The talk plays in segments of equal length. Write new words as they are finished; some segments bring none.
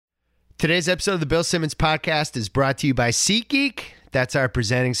Today's episode of the Bill Simmons Podcast is brought to you by SeatGeek. That's our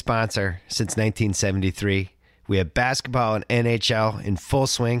presenting sponsor since 1973. We have basketball and NHL in full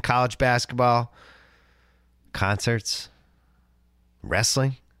swing, college basketball, concerts,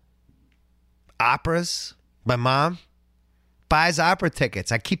 wrestling, operas. My mom buys opera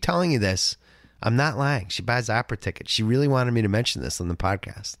tickets. I keep telling you this. I'm not lying. She buys opera tickets. She really wanted me to mention this on the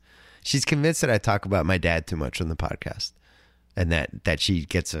podcast. She's convinced that I talk about my dad too much on the podcast and that she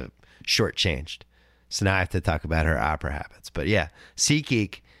gets a shortchanged. So now I have to talk about her opera habits. But yeah,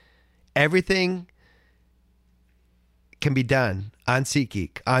 SeatGeek, everything can be done on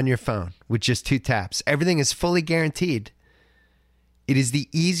SeatGeek on your phone with just 2 taps. Everything is fully guaranteed. It is the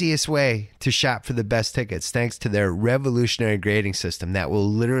easiest way to shop for the best tickets thanks to their revolutionary grading system that will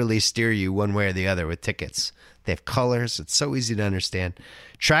literally steer you one way or the other with tickets. They have colors. It's so easy to understand.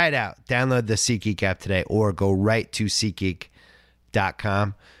 Try it out. Download the SeatGeek app today or go right to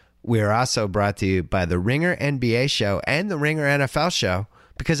SeatGeek.com. We are also brought to you by the Ringer NBA show and the Ringer NFL show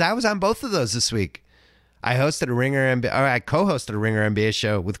because I was on both of those this week. I co-hosted a Ringer NBA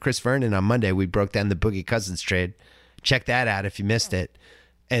show with Chris Vernon on Monday. We broke down the Boogie Cousins trade. Check that out if you missed it.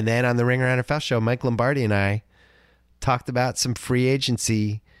 And then on the Ringer NFL show, Mike Lombardi and I talked about some free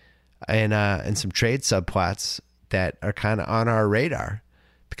agency and some trade subplots that are kind of on our radar.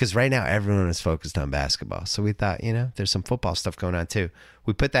 Because right now, everyone is focused on basketball. So we thought, there's some football stuff going on too.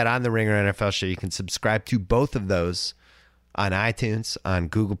 We put that on the Ringer NFL show. You can subscribe to both of those on iTunes, on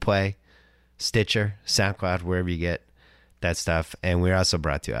Google Play, Stitcher, SoundCloud, wherever you get that stuff. And we're also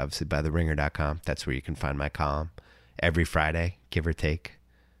brought to you, obviously, by theringer.com. That's where you can find my column every Friday, give or take,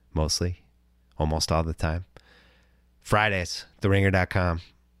 mostly, almost all the time. Fridays, theringer.com.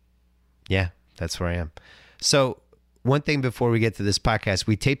 Yeah, that's where I am. So, one thing before we get to this podcast,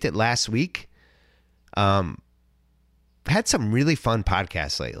 we taped it last week. Had some really fun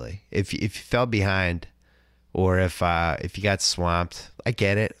podcasts lately. If you fell behind, or if you got swamped, I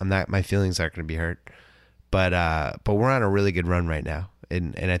get it. My feelings aren't going to be hurt, but we're on a really good run right now.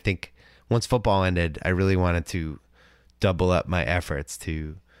 And I think once football ended, I really wanted to double up my efforts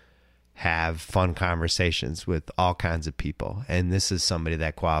to have fun conversations with all kinds of people. And this is somebody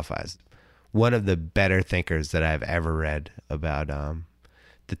that qualifies. One of the better thinkers that I've ever read about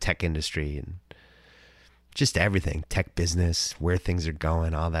the tech industry and just everything, tech business, where things are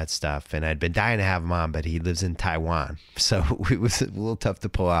going, all that stuff. And I'd been dying to have him on, but he lives in Taiwan. So it was a little tough to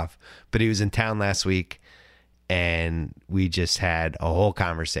pull off. But he was in town last week, and we just had a whole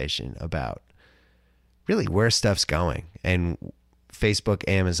conversation about really where stuff's going and Facebook,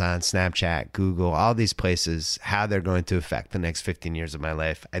 Amazon, Snapchat, Google, all these places, how they're going to affect the next 15 years of my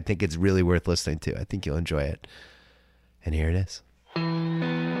life. I think it's really worth listening to. I think you'll enjoy it. And here it is.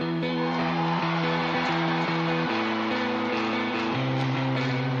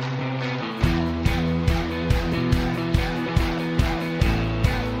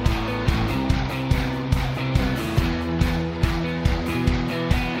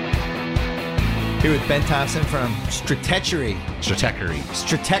 Here with Ben Thompson from Stratechery.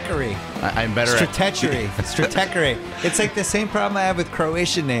 I'm better Stratechery. It's like the same problem I have with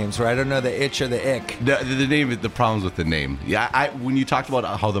Croatian names where I don't know the itch or the ick. The name, the problems with the name. Yeah, when you talked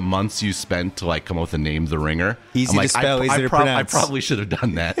about how the months you spent to come up with the name, The Ringer. Easy to spell, easy to pronounce. I probably should have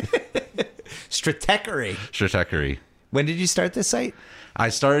done that. Stratechery. When did you start this site? I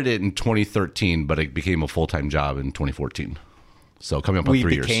started it in 2013, but it became a full-time job in 2014. So coming up on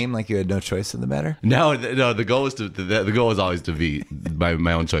 3 years. Became like you had no choice in the matter? No. The goal is always to be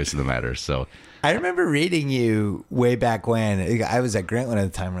my own choice in the matter. So I remember reading you way back when. I was at Grantland at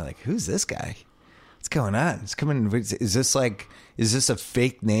the time. We're like, who's this guy? What's going on? It's coming. Is this a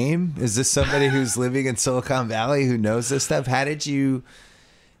fake name? Is this somebody who's living in Silicon Valley who knows this stuff? How did you,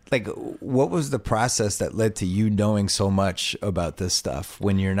 what was the process that led to you knowing so much about this stuff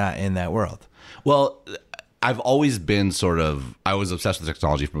when you're not in that world? Well, I've always been I was obsessed with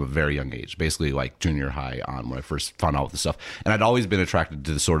technology from a very young age, basically like junior high on when I first found out this stuff. And I'd always been attracted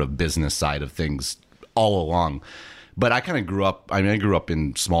to the sort of business side of things all along. But I kind of grew up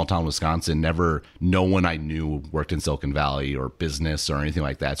in small town Wisconsin. No one I knew worked in Silicon Valley or business or anything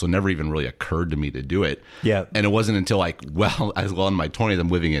like that. So it never even really occurred to me to do it. Yeah. And it wasn't until I was well in my 20s, I'm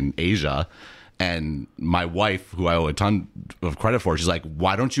living in Asia. And my wife, who I owe a ton of credit for, she's like,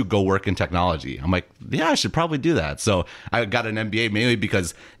 why don't you go work in technology? I'm like, yeah, I should probably do that. So I got an MBA mainly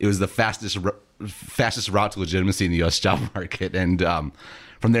because it was the fastest route to legitimacy in the U.S. job market. And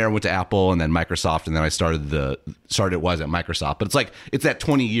from there, I went to Apple and then Microsoft. And then I started at Microsoft. But it's that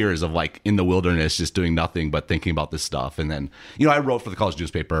 20 years of in the wilderness, just doing nothing but thinking about this stuff. And then, I wrote for the college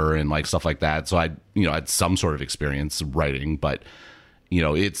newspaper and stuff like that. So I had some sort of experience writing, but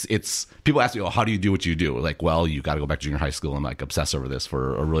it's people ask me, oh, how do you do what you do? Like, well, you got to go back to junior high school and like obsess over this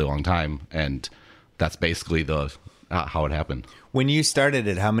for a really long time. And that's basically how it happened. When you started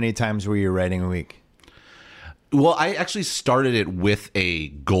it, how many times were you writing a week? Well, I actually started it with a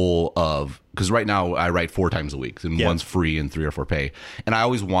goal of, because right now I write 4 times a week, and one's free and 3 or 4 pay. And I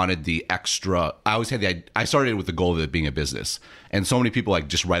always wanted the extra. I always had I started with the goal of it being a business. And so many people like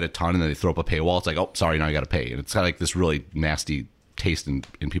just write a ton and then they throw up a paywall. It's like, oh, sorry, now you got to pay. And it's kind of like this really nasty taste in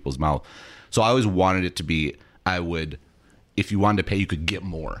people's mouth. So I always wanted it to be, if you wanted to pay, you could get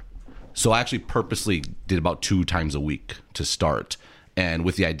more. So I actually purposely did about 2 times a week to start. And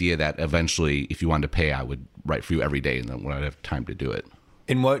with the idea that eventually, if you wanted to pay, I would write for you every day, and then when I'd have time to do it.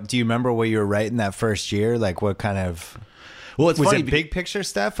 And what do you remember what you were writing that first year? Like what kind of? Well, it's was funny. it big picture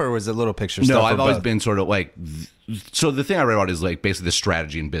stuff or was it little picture stuff? No, I've always been sort of like. So the thing I write about is like basically the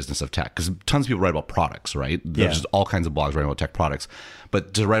strategy and business of tech, because tons of people write about products, right? There's just all kinds of blogs writing about tech products,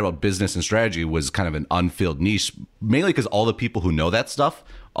 but to write about business and strategy was kind of an unfilled niche, mainly because all the people who know that stuff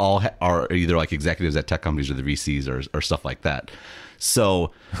are either like executives at tech companies or the VCs or stuff like that. So,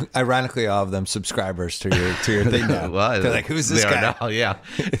 ironically, all of them subscribers to your thing now. Well, they're like, "Who's this guy?" Now, yeah.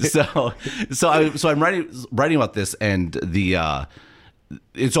 So I'm writing about this, and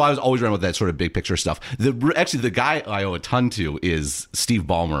so I was always writing about that sort of big picture stuff. Actually, the guy I owe a ton to is Steve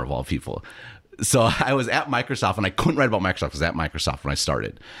Ballmer, of all people. So I was at Microsoft, and I couldn't write about Microsoft. I was at Microsoft when I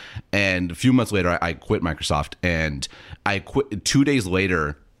started, and a few months later, I quit Microsoft, and I quit 2 days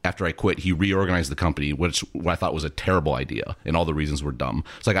later. After I quit, he reorganized the company, which I thought was a terrible idea, and all the reasons were dumb.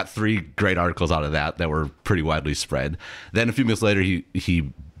 So I got 3 great articles out of that were pretty widely spread. Then a few minutes later,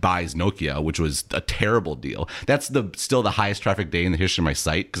 he buys Nokia, which was a terrible deal. That's still the highest traffic day in the history of my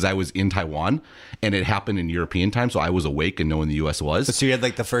site, because I was in Taiwan, and it happened in European time, so I was awake and no one in the U.S. was. So you had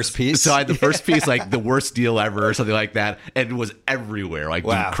like the first piece? So I had the first piece, like the worst deal ever or something like that, and it was everywhere, like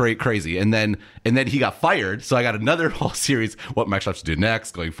wow. Crazy. And then he got fired, so I got another whole series, what Microsoft should do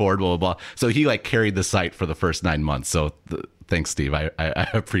next, going forward, blah, blah, blah. So he like carried the site for the first 9 months. So thanks, Steve. I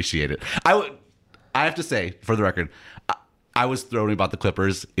appreciate it. I have to say, for the record, I was throwing about the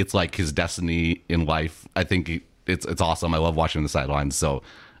Clippers. It's like his destiny in life. I think it's awesome. I love watching him on the sidelines. So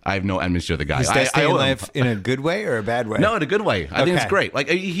I have no enmity to the guy. His destiny in life in a good way or a bad way? No, in a good way. I think it's great. Like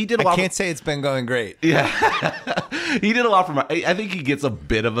he did a lot. I can't say it's been going great. Yeah, he did a lot for. I think he gets a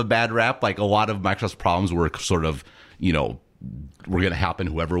bit of a bad rap. Like a lot of Microsoft's problems were sort of, were going to happen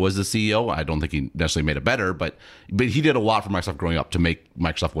whoever was the CEO. I don't think he necessarily made it better, but he did a lot for Microsoft growing up to make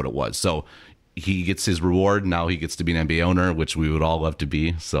Microsoft what it was. So he gets his reward. Now he gets to be an NBA owner, which we would all love to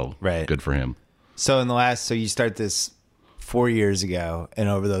be. So good for him. So so you start this 4 years ago, and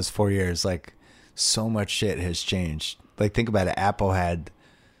over those 4 years, like so much shit has changed. Like think about it. Apple had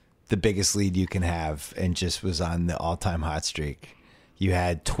the biggest lead you can have and just was on the all-time hot streak. You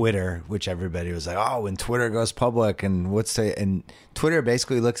had Twitter, which everybody was like, oh, when Twitter goes public, and and Twitter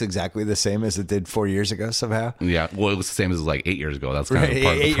basically looks exactly the same as it did 4 years ago somehow. Yeah, well, it was the same as like 8 years ago. That's kind of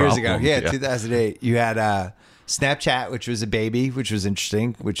part of the 8 years ago. problem. Yeah, 2008. You had Snapchat, which was a baby, which was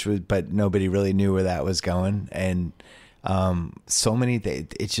interesting, but nobody really knew where that was going. And so many,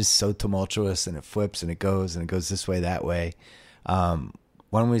 it's just so tumultuous, and it flips and it goes this way, that way. Why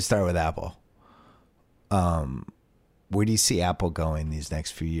don't we start with Apple? Where do you see Apple going these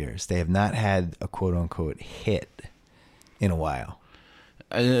next few years? They have not had a quote unquote hit in a while.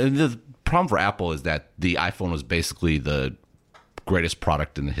 The problem for Apple is that the iPhone was basically the greatest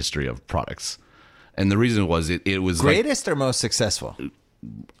product in the history of products. And the reason was it was greatest or most successful?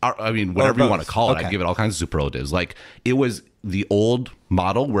 I mean, whatever you want to call it. Okay. I give it all kinds of superlatives. Like it was the old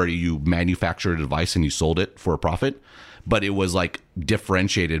model where you manufactured a device and you sold it for a profit. But it was like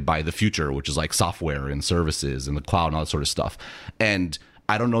differentiated by the future, which is like software and services and the cloud and all that sort of stuff. And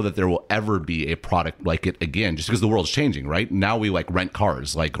I don't know that there will ever be a product like it again, just because the world's changing, right? Now we like rent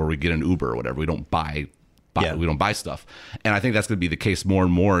cars, or we get an Uber or whatever. We don't buy we don't buy stuff. And I think that's going to be the case more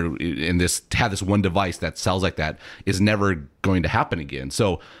and more. In to have this one device that sells like that is never going to happen again.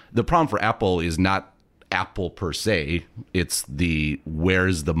 So the problem for Apple is not Apple per se. It's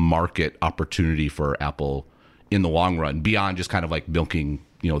where's the market opportunity for Apple in the long run, beyond just kind of like milking,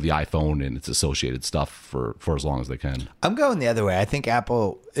 the iPhone and its associated stuff for as long as they can. I'm going the other way. I think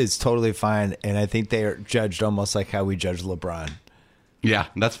Apple is totally fine, and I think they are judged almost like how we judge LeBron. Yeah,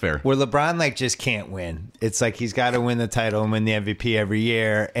 that's fair. Where LeBron just can't win. It's like he's got to win the title and win the MVP every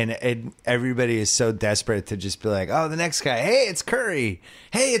year, and everybody is so desperate to just be like, oh, the next guy, hey, it's Curry,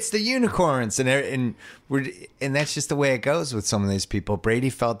 hey, it's the unicorns, and that's just the way it goes with some of these people. Brady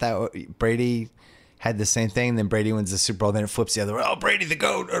felt that way. Brady had the same thing, then Brady wins the Super Bowl, then it flips the other way. Oh, Brady the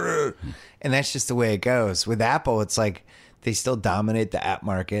GOAT. And that's just the way it goes. With Apple, it's like They still dominate the app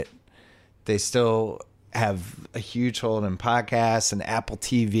market. They still have a huge hold in podcasts and Apple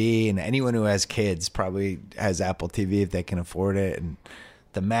TV, and anyone who has kids probably has Apple TV if they can afford it. And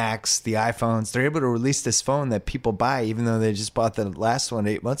the Macs, the iPhones, they're able to release this phone that people buy, even though they just bought the last one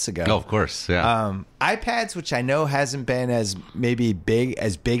 8 months ago. Oh, of course, yeah. iPads, which I know hasn't been as big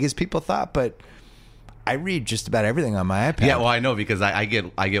as people thought, but I read just about everything on my iPad. Yeah, well, I know because I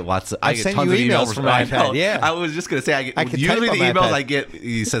get lots. I get send tons you of emails from my iPad. Yeah, I was just gonna say I can usually type the on my emails iPad. I get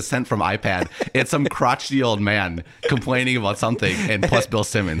he says sent from iPad. It's some crotchety old man complaining about something, and plus Bill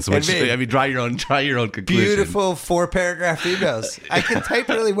Simmons. Which me. I mean, draw your own conclusion. Beautiful 4-paragraph emails. I can type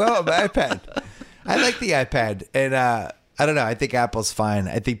really well on my iPad. I like the iPad, and I don't know. I think Apple's fine.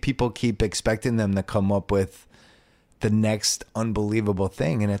 I think people keep expecting them to come up with the next unbelievable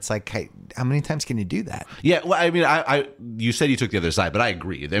thing, and it's like, hey, how many times can you do that? Yeah, well, I mean, I you said you took the other side, but I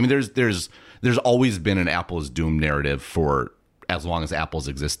agree. I mean, there's always been an Apple's doomed narrative for as long as Apple's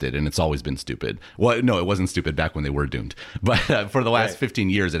existed, and it's always been stupid. Well, no, it wasn't stupid back when they were doomed, but for the last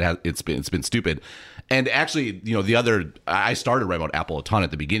 15 years, it's been stupid. And actually, I started writing about Apple a ton at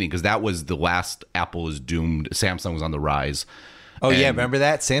the beginning because that was the last Apple was doomed. Samsung was on the rise. Oh, yeah, remember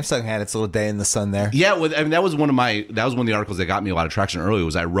that? Samsung had its little day in the sun there. Yeah, well, I mean, that was one of the articles that got me a lot of traction early.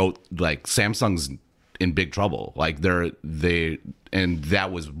 Was I wrote like Samsung's in big trouble, like and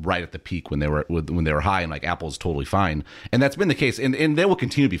that was right at the peak when they were high, and like Apple's totally fine, and that's been the case, and they will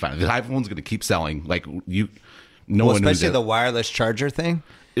continue to be fine. The iPhone's going to keep selling, like especially the wireless charger thing.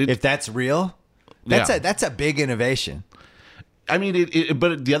 If that's real, that's a big innovation. I mean,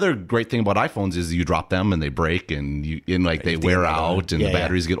 but the other great thing about iPhones is you drop them and they break and they wear out and the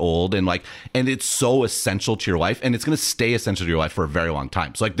batteries get old and it's so essential to your life, and it's going to stay essential to your life for a very long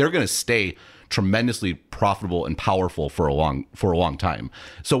time. So like they're going to stay tremendously profitable and powerful for a long time.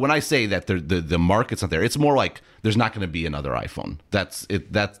 So when I say that the market's not there, it's more like there's not going to be another iPhone.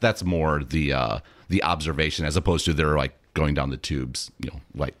 That's more the observation as opposed to they're like going down the tubes,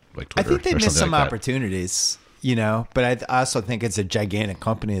 like Twitter. I think they missed some like opportunities. But I also think it's a gigantic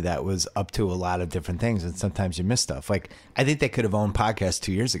company that was up to a lot of different things, and sometimes you miss stuff. Like, I think they could have owned podcasts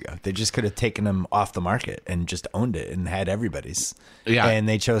 2 years ago. They just could have taken them off the market and just owned it and had everybody's. Yeah, and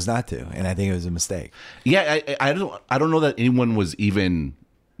they chose not to, and I think it was a mistake. Yeah, I don't know that anyone was even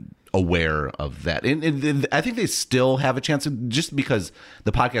aware of that, and I think they still have a chance, just because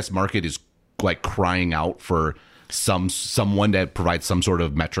the podcast market is like crying out for someone that provides some sort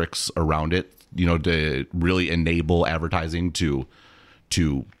of metrics around it. To really enable advertising to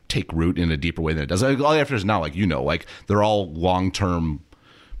take root in a deeper way than it does. Like, all the after is now, they're all long-term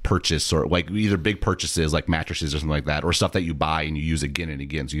purchase, or like either big purchases like mattresses or something like that, or stuff that you buy and you use again and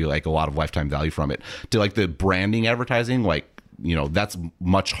again. So you like a lot of lifetime value from it. To like the branding advertising, that's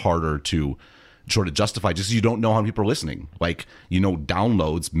much harder to sort of justify, just so you don't know how many people are listening.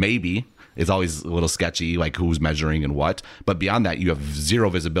 Downloads, maybe. It's always a little sketchy, like who's measuring and what. But beyond that, you have zero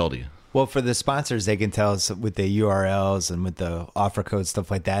visibility. Well, for the sponsors, they can tell us with the URLs and with the offer codes, stuff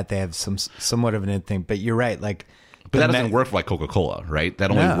like that. They have somewhat of an thing. But you're right. But that doesn't work for like Coca-Cola, right?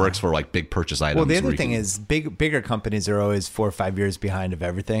 That only works for like big purchase items. Well, the other thing is bigger companies are always 4 or 5 years behind of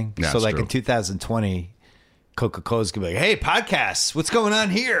everything. Yeah, so like true. in 2020, Coca-Cola's going to be like, hey, podcasts, what's going on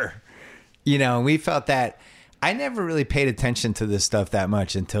here? And we felt that. I never really paid attention to this stuff that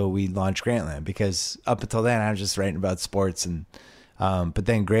much until we launched Grantland, because up until then I was just writing about sports and but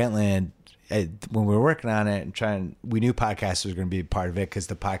then Grantland, when we were working on it and we knew podcasts was going to be a part of it because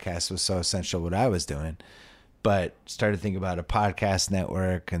the podcast was so essential to what I was doing. But started thinking about a podcast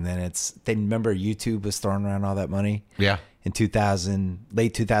network, and then remember YouTube was throwing around all that money. Yeah. In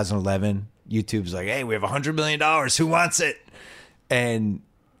late 2011, YouTube was like, "Hey, we have $100 million. Who wants it?" And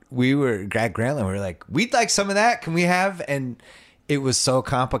we were at Grantland. We were like, "We'd like some of that. Can we have?" And it was so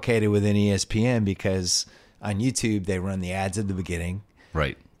complicated within ESPN because on YouTube, they run the ads at the beginning.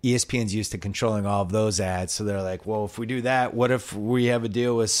 Right. ESPN's used to controlling all of those ads. So they're like, well, if we do that, what if we have a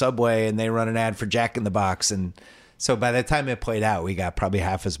deal with Subway and they run an ad for Jack in the Box? And so by the time it played out, we got probably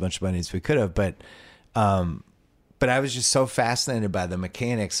half as much money as we could have. But I was just so fascinated by the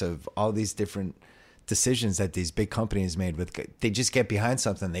mechanics of all these different decisions that these big companies made. They just get behind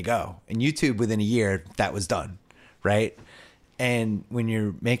something, they go. And YouTube, within a year, that was done, right? And when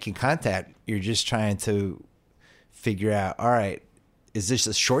you're making content, you're just trying to figure out, all right, is this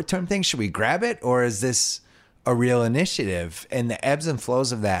a short-term thing? Should we grab it? Or is this a real initiative? And the ebbs and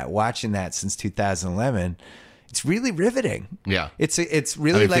flows of that, watching that since 2011, it's really riveting. Yeah. It's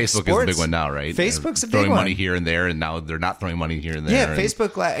really like Facebook sports. is a big one now, right? Facebook's a big throwing one. money here and there, and now they're not throwing money here and there. Yeah,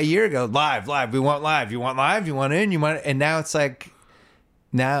 Facebook a year ago, live. We want live. You want live? You want in? You want? And now it's like,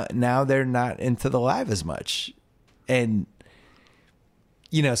 now they're not into the live as much. And,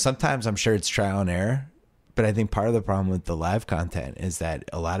 sometimes I'm sure it's trial and error, but I think part of the problem with the live content is that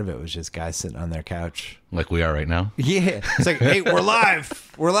a lot of it was just guys sitting on their couch. Like we are right now. Yeah. It's like, hey, we're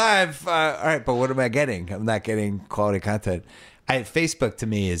live. We're live. All right, but what am I getting? I'm not getting quality content. Facebook to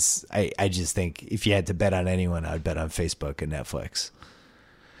me is, I just think if you had to bet on anyone, I'd bet on Facebook and Netflix,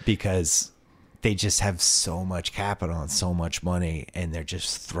 because they just have so much capital and so much money, and they're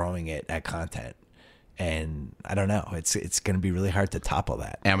just throwing it at content. And I don't know. It's going to be really hard to topple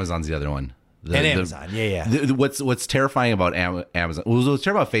that. Amazon's the other one. Amazon, yeah. What's terrifying about Amazon, what's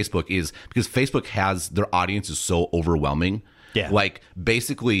terrifying about Facebook is because Facebook has, their audience is so overwhelming. Yeah. Like,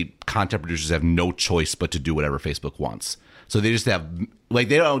 basically, content producers have no choice but to do whatever Facebook wants. So they just have, like,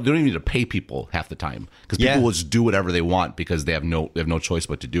 they don't even need to pay people half the time, because people will just do whatever they want because they have no choice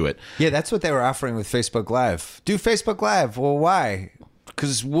but to do it. Yeah, that's what they were offering with Facebook Live. Do Facebook Live. Well, why?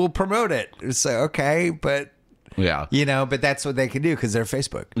 Because we'll promote it. It's like, okay, but yeah, but that's what they can do because they're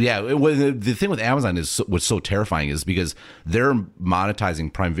Facebook. Yeah, the thing with Amazon is what's so terrifying is because they're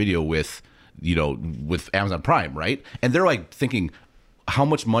monetizing Prime Video with Amazon Prime, right? And they're like thinking, how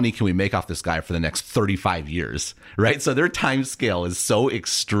much money can we make off this guy for the next 35 years, right? So their time scale is so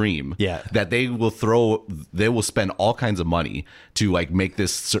extreme that they will spend all kinds of money to like make the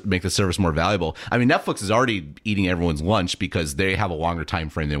service more valuable. I mean, Netflix is already eating everyone's lunch because they have a longer time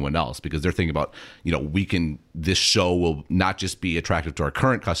frame than anyone else, because they're thinking about, this show will not just be attractive to our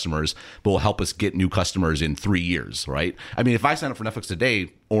current customers, but will help us get new customers in 3 years, right? I mean, if I sign up for Netflix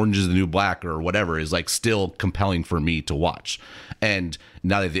today, Orange is the New Black or whatever is like still compelling for me to watch. And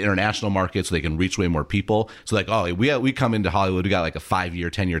now they have the international market, so they can reach way more people. So like, oh, we come into Hollywood, we got like a 5-year,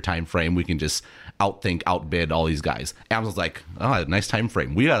 10-year time frame. We can just outbid all these guys. Amazon's like, oh, nice time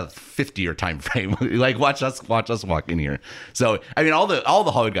frame. We got a 50-year time frame. Like, watch us walk in here. So I mean, all the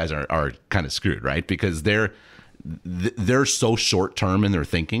Hollywood guys are kind of screwed, right? Because they're so short term in their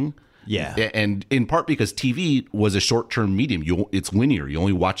thinking. Yeah. And in part because TV was a short-term medium. It's linear. You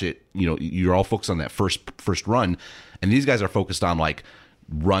only watch it, you're all focused on that first run. And these guys are focused on like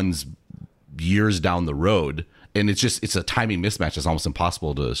runs years down the road. And it's a timing mismatch that's almost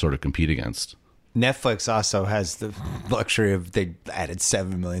impossible to sort of compete against. Netflix also has the luxury of, they added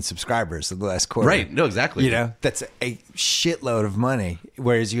 7 million subscribers in the last quarter. Right. No, exactly. That's a shitload of money.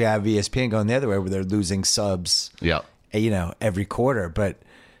 Whereas you have ESPN going the other way, where they're losing subs, every quarter. But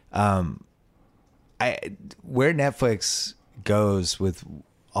where Netflix goes with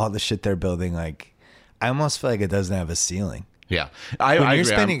all the shit they're building, like, I almost feel like it doesn't have a ceiling. Yeah, when you're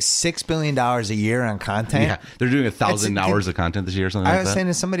spending $6 billion a year on content. Yeah, they're doing 1,000 hours of content this year or something like that. I was saying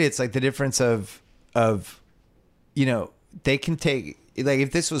to somebody, it's like the difference of they can take, like,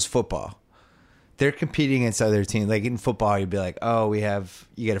 if this was football, they're competing against other teams. Like in football, you'd be like, oh, you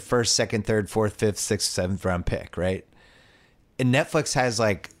get a first, second, third, fourth, fifth, sixth, seventh round pick, right? And Netflix has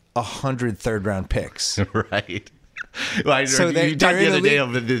like 100 third round picks, right? Well, so you talked the other day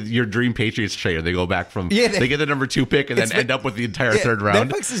of your dream Patriots trader. They go back from they get the number 2 pick and then end up with the entire third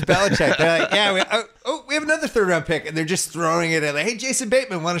round. Netflix is Belichick. They're like, we have another third round pick, and they're just throwing it at like, hey, Jason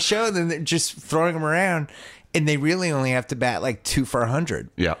Bateman, want to show? And then they're just throwing them around, and they really only have to bat like 2 for 100.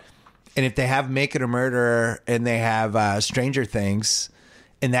 Yeah, and if they have Make It a Murderer and they have Stranger Things,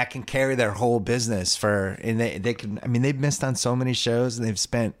 and that can carry their whole business they can. I mean, they've missed on so many shows, and they've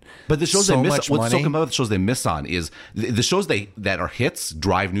spent. But the shows so they miss. much What's money. so cool about the shows they miss on is the shows that are hits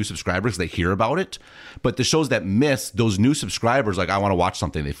drive new subscribers. They hear about it, but the shows that miss, those new subscribers, like, I want to watch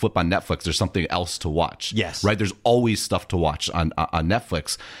something. They flip on Netflix. There's something else to watch. Yes, right. There's always stuff to watch on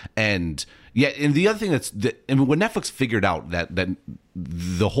Netflix, and yeah. And the other thing when Netflix figured out that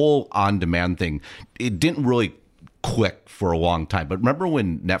the whole on demand thing, it didn't really click for a long time. But remember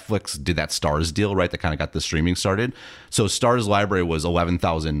when Netflix did that Starz deal, right? That kind of got the streaming started. So Starz library was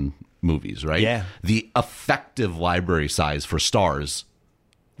 11,000 movies, right? Yeah. The effective library size for Starz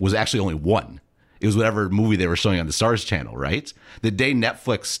was actually only 1. It was whatever movie they were showing on the Starz channel, right? The day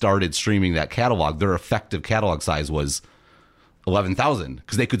Netflix started streaming that catalog, their effective catalog size was 11,000,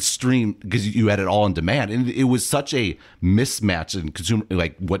 because they could stream, because you had it all on demand. And it was such a mismatch in consumer,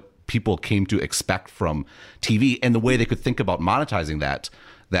 like what people came to expect from TV, and the way they could think about monetizing that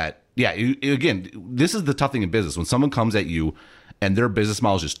again, this is the tough thing in business. When someone comes at you and their business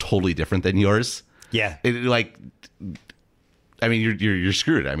model is just totally different than yours, you're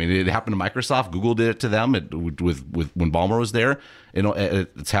screwed. I mean, it happened to Microsoft. Google did it to them with when Ballmer was there.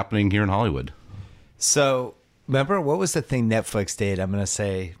 It's happening here in Hollywood. So remember, what was the thing Netflix did? I'm going to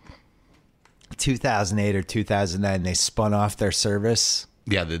say 2008 or 2009. They spun off their service.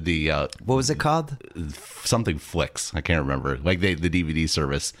 Yeah, what was it called? Something Flix. I can't remember. Like the DVD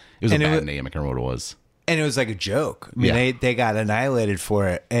service. It was a bad name. I can't remember what it was. And it was like a joke. I mean, Yeah. they got annihilated for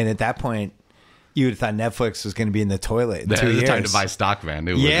it. And at that point, you would have thought Netflix was going to be in the toilet in That 2 was years. the time to buy stock, man.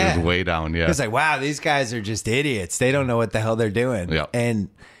 It was way down. Yeah. It's like, wow, these guys are just idiots. They don't know what the hell they're doing. Yeah. And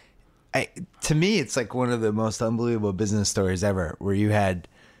to me, it's like one of the most unbelievable business stories ever, where you had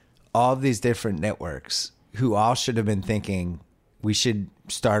all of these different networks who all should have been thinking, we should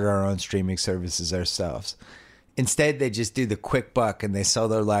start our own streaming services ourselves. Instead, they just do the quick buck and they sell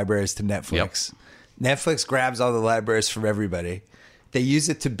their libraries to Netflix. Netflix grabs all the libraries from everybody. They use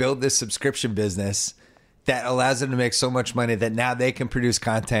it to build this subscription business that allows them to make so much money that now they can produce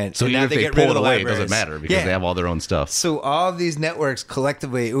content. So and even now if they they get rid pull of it the away, it libraries. doesn't matter because they have all their own stuff. So all of these networks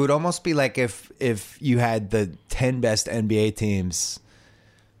collectively, it would almost be like if you had the 10 best NBA teams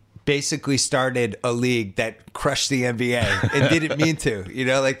basically started a league that crushed the NBA and didn't mean to,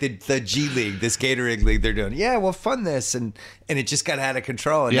 like the G League, this Gatorade League they're doing. Yeah, we'll fund this. And it just got out of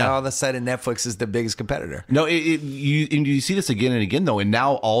control. And now all of a sudden Netflix is the biggest competitor. No, you see this again and again, though. And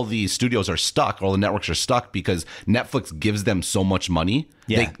now all the studios are stuck, all the networks are stuck because Netflix gives them so much money.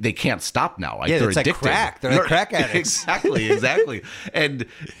 Yeah. They can't stop now. Like, Yeah, they're it's like addicted. crack. They're like crack addicts. Exactly. And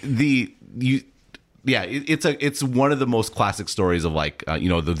it's one of the most classic stories of like,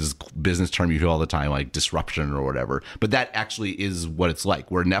 this business term you hear all the time, like disruption or whatever. But that actually is what it's like,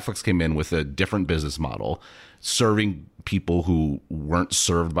 where Netflix came in with a different business model, serving people who weren't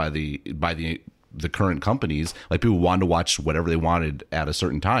served by the current companies. Like people wanted to watch whatever they wanted at a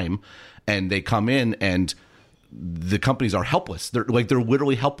certain time, and they come in and the companies are helpless. They're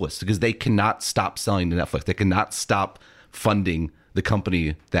literally helpless because they cannot stop selling to Netflix. They cannot stop funding the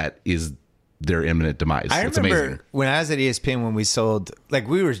company that is their imminent demise. It's remember amazing. when I was at ESPN, when we sold, like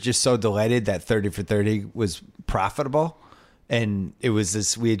we were just so delighted that 30 for 30 was profitable. And it was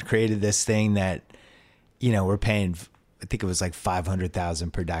this, we had created this thing that, we're paying, I think it was like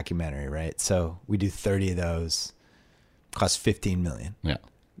 $500,000 per documentary, right? So we do 30 of those, cost $15 million. Yeah.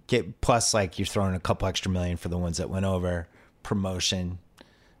 Plus like you're throwing a couple extra million for the ones that went over, promotion,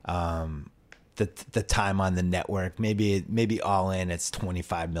 the time on the network, maybe all in it's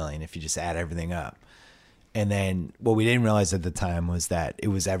 25 million if you just add everything up. And then what we didn't realize at the time was that it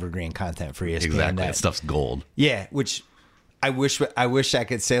was evergreen content for ESPN. Exactly. That stuff's gold. Yeah, which I wish I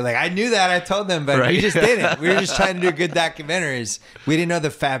could say, like, I knew that, I told them, but Right. we just didn't. We were just trying to do good documentaries. We didn't know the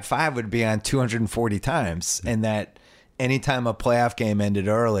Fab Five would be on 240 times, and that anytime a playoff game ended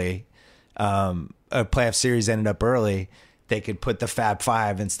early, a playoff series ended up early, they could put the Fab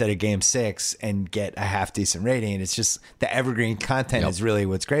Five instead of Game 6 and get a half decent rating. And it's just the evergreen content is really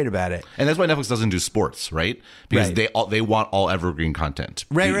what's great about it. And that's why Netflix doesn't do sports, right? Because they want all evergreen content.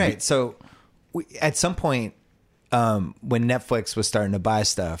 Right. So at some point, when Netflix was starting to buy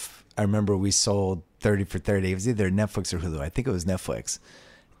stuff, I remember we sold 30 for 30. It was either Netflix or Hulu. I think it was Netflix.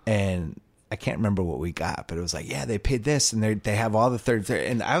 And I can't remember what we got, but it was like, yeah, they paid this and they have all the 30.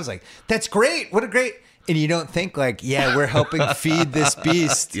 And I was like, that's great. What a great. And you don't think like, yeah, we're helping feed this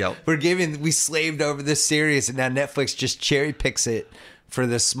beast. Yep. We slaved over this series, and now Netflix just cherry picks it for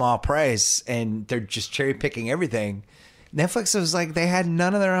this small price, and they're just cherry picking everything. Netflix was like, they had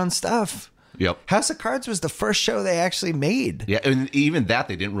none of their own stuff. Yep. House of Cards was the first show they actually made. Yeah, and even that,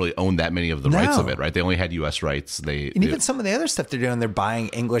 they didn't really own that many of the rights of it, right? They only had U.S. rights. Even some of the other stuff they're doing, they're buying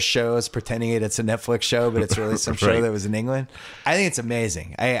English shows, pretending it's a Netflix show, but it's really some show that was in England. I think it's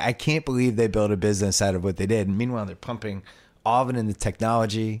amazing. I can't believe they built a business out of what they did. And meanwhile, they're pumping all of it into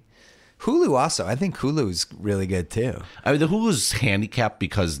technology. Hulu also. I think Hulu's really good too. I mean, the Hulu's handicapped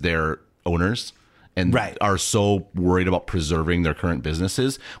because they're owners and are so worried about preserving their current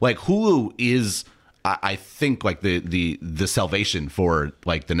businesses. Like Hulu is, I think, like the salvation for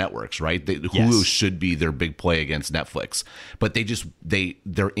like the networks, right? Hulu should be their big play against Netflix, but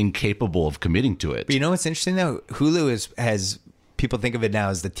they're incapable of committing to it. But you know what's interesting though? Hulu has people think of it now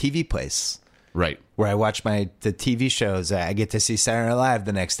as the TV place. Right. Where I watch the TV shows. I get to see Saturday Night Live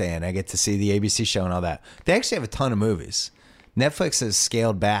the next day, and I get to see the ABC show and all that. They actually have a ton of movies. Netflix has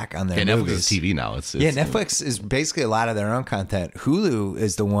scaled back on their movies. Netflix is TV now. Netflix is basically a lot of their own content. Hulu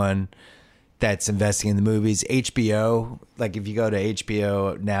is the one that's investing in the movies. HBO, like if you go to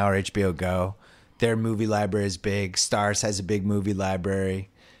HBO Now or HBO Go, their movie library is big. Starz has a big movie library.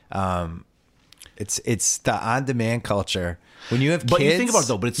 It's the on-demand culture. When you have kids, but you think about it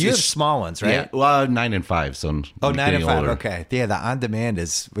though, but you have small ones, right? Yeah, well, 9 and 5. So 9 and 5. older. Okay, yeah. The on-demand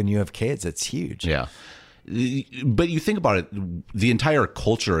is when you have kids. It's huge. Yeah. But you think about it, the entire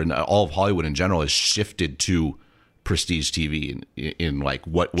culture and all of Hollywood in general has shifted to prestige TV in like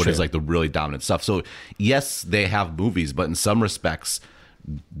what is like the really dominant stuff. So yes, they have movies, but in some respects,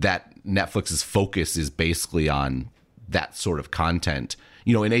 that Netflix's focus is basically on that sort of content.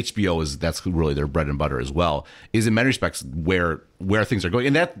 You know, and HBO that's really their bread and butter as well, is in many respects where things are going.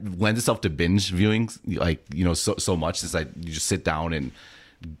 And that lends itself to binge viewing, like, you know, so much. It's like you just sit down and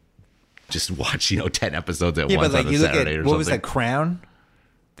just watch, you know, 10 episodes at once on a Saturday or something. What was that, Crown?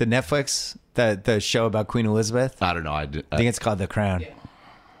 The Netflix, the show about Queen Elizabeth? I don't know. I think it's called The Crown. Yeah.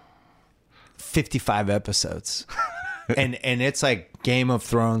 55 episodes. and it's like Game of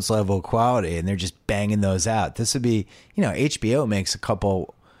Thrones level quality, and they're just banging those out. This would be, you know, HBO makes a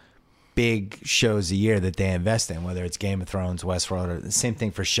couple big shows a year that they invest in, whether it's Game of Thrones, Westworld, or the same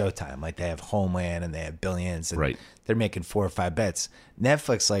thing for Showtime. Like they have Homeland and they have Billions, and they're making 4 or 5 bets.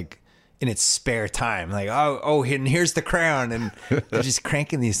 Netflix, like in its spare time, like and here's The Crown, and they're just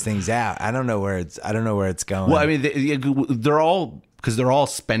cranking these things out. I don't know where it's going. Well, I mean, they're all, because they're all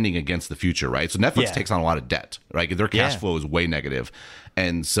spending against the future, right? So Netflix takes on a lot of debt, right? Their cash flow is way negative.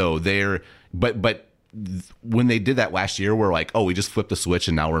 And so but when they did that last year, we're like, oh, we just flipped the switch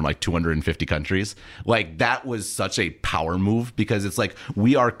and now we're in like 250 countries. Like that was such a power move, because it's like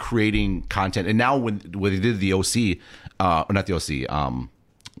we are creating content. And now when they did the OC, or not the OC,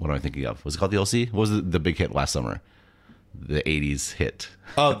 what am I thinking of? Was it called the OC? What was the big hit last summer? The 80s hit.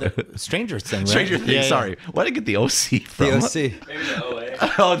 Oh, the Stranger Things, right? Stranger Things, sorry. Where did I get the OC from? The OC. Maybe the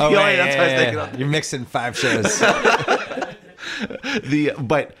OA. Oh, the OA, that's what I was thinking of. You're mixing 5 shows.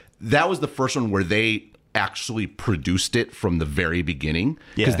 But that was the first one where they actually produced it from the very beginning,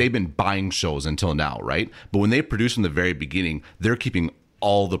 because they've been buying shows until now, right? But when they produce from the very beginning, they're keeping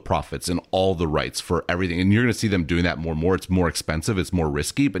all the profits and all the rights for everything. And you're going to see them doing that more and more. It's more expensive. It's more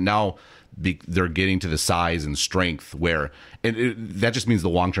risky. But now they're getting to the size and strength where that just means the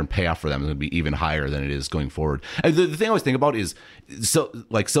long-term payoff for them is going to be even higher than it is going forward. And the thing I always think about is, so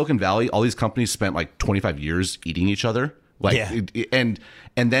like Silicon Valley, all these companies spent like 25 years eating each other. And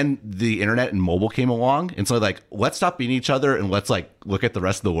then the internet and mobile came along, and so like, let's stop beating each other and let's like look at the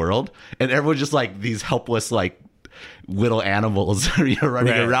rest of the world. And everyone's just like these helpless like little animals running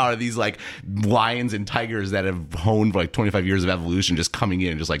around, and these like lions and tigers that have honed for like 25 years of evolution just coming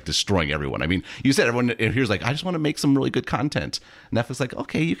in and just like destroying everyone. I mean, you said everyone here's like, I just want to make some really good content. Netflix like,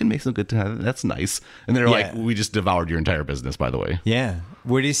 okay, you can make some good content. That's nice. And they're like, we just devoured your entire business, by the way. Yeah.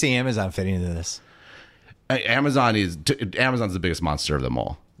 Where do you see Amazon fitting into this? Amazon's the biggest monster of them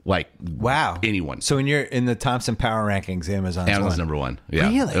all. Like, wow, anyone. So when you're in the Thompson Power Rankings, Amazon's number one. Yeah,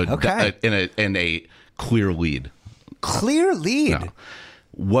 really? Okay, in a clear lead. Clear lead. No.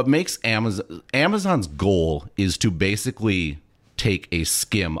 What makes Amazon's goal is to basically take a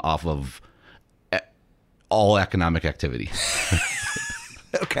skim off of all economic activity.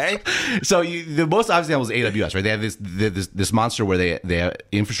 Okay. So the most obvious example is AWS, right? They have this monster where they have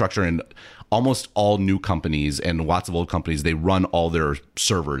infrastructure, and almost all new companies and lots of old companies, they run all their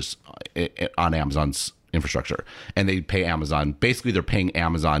servers on Amazon's infrastructure, and they pay Amazon. Basically, they're paying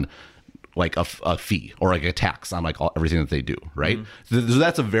Amazon like a fee or like a tax on like everything that they do, right? Mm-hmm. So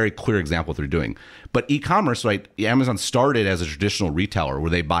that's a very clear example of what they're doing. But e-commerce, right? Amazon started as a traditional retailer where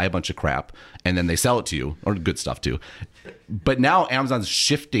they buy a bunch of crap and then they sell it to you, or good stuff too. But now Amazon's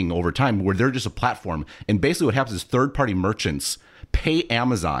shifting over time where they're just a platform, and basically what happens is third-party merchants pay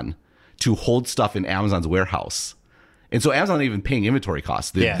Amazon to hold stuff in Amazon's warehouse. And so Amazon's not even paying inventory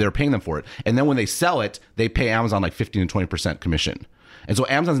costs. They're paying them for it. And then when they sell it, they pay Amazon like 15 to 20% commission. And so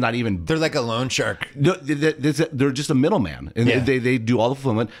Amazon's not even... They're like a loan shark. No, they're just a middleman. And they do all the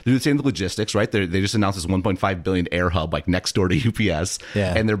fulfillment. They do the same with logistics, right? They just announced this $1.5 billion air hub like next door to UPS.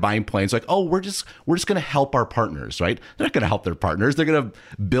 Yeah. And they're buying planes like, oh, we're just going to help our partners, right? They're not going to help their partners. They're going to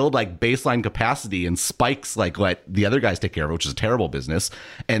build like baseline capacity and spikes like what the other guys take care of, which is a terrible business.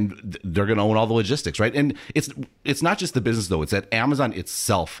 And they're going to own all the logistics, right? And it's not just the business, though. It's that Amazon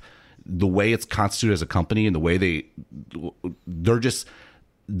itself, the way it's constituted as a company and the way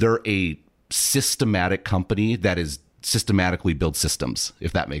they're a systematic company that is systematically build systems,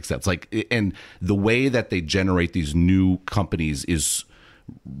 if that makes sense. Like, and the way that they generate these new companies is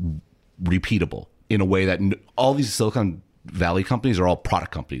repeatable in a way that all these Silicon Valley companies are all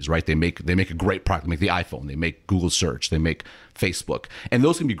product companies, right? They make a great product. They make the iPhone, they make Google search, they make Facebook, and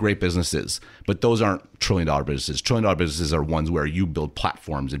those can be great businesses, but those aren't $1 trillion businesses. $1 trillion businesses are ones where you build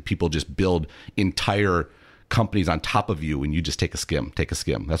platforms and people just build entire companies on top of you, and you just take a skim.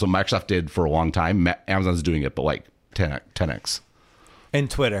 That's what Microsoft did for a long time. Amazon's doing it, but like 10x. And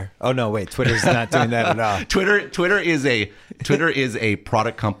Twitter. Oh no, wait, Twitter's not doing that at all. Twitter is a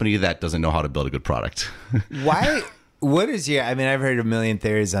product company that doesn't know how to build a good product. Why? What is your? I mean, I've heard a million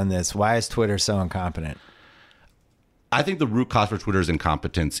theories on this. Why is Twitter so incompetent? I think the root cause for Twitter's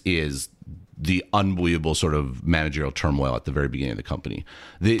incompetence is the unbelievable sort of managerial turmoil at the very beginning of the company.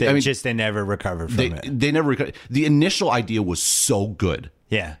 They never recovered from it. They never recovered. The initial idea was so good.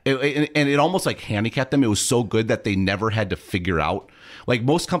 Yeah. And it almost like handicapped them. It was so good that they never had to figure out. Like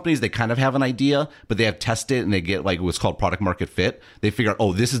most companies, they kind of have an idea, but they have tested it and they get like what's called product market fit. They figure out,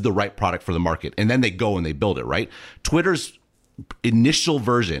 oh, this is the right product for the market. And then they go and they build it, right? Twitter's initial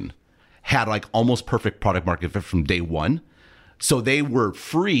version had like almost perfect product market fit from day one. So they were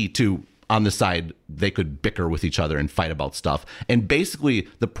free to, on the side, they could bicker with each other and fight about stuff. And basically,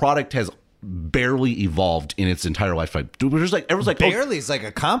 the product has barely evolved in its entire lifetime. Everyone's like, barely is like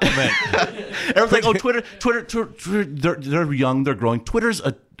a compliment. Everyone's like, oh, Twitter, they're young, they're growing. Twitter's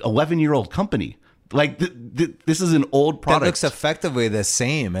a 11-year-old company. Like this is an old product. That looks effectively the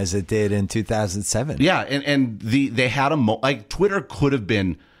same as it did in 2007. Yeah, and they had like Twitter could have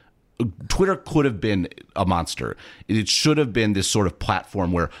been a monster. It should have been this sort of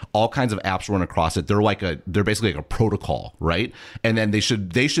platform where all kinds of apps run across it. They're basically like a protocol, right? And then they should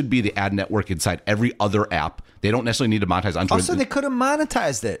be the ad network inside every other app. They don't necessarily need to monetize on Twitter. Also, they could have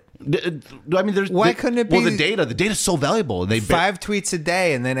monetized it. I mean, why couldn't it be? Well, the data's so valuable. 5 tweets a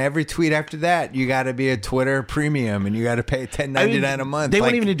day, and then every tweet after that, you got to be a Twitter premium, and you got to pay $10.99 a month. They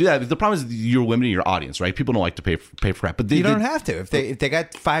wouldn't even do that. The problem is you're limiting your audience, right? People don't like to pay for crap, but you don't have to. If they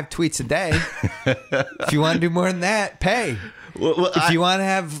got 5 tweets a day, if you want to do more than that, pay. Well, if you want to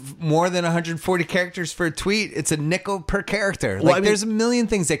have more than 140 characters for a tweet, it's a nickel per character. There's a million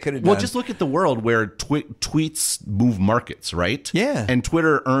things they could have done. Well, just look at the world where tweets move markets, right? Yeah. And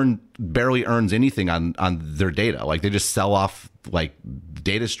Twitter barely earns anything on their data. Like they just sell off like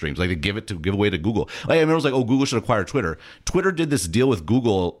data streams. Like they give away to Google. Like, I remember it was like, oh, Google should acquire Twitter. Twitter did this deal with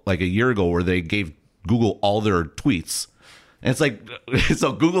Google like a year ago where they gave Google all their tweets. And it's like,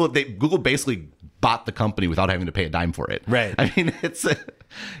 so Google basically bought the company without having to pay a dime for it. Right. I mean,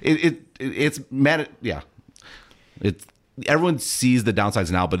 it's mad. Yeah. Everyone sees the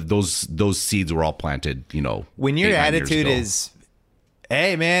downsides now, but those seeds were all planted, when your attitude is,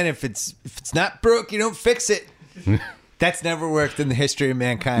 hey man, if it's not broke, you don't fix it. That's never worked in the history of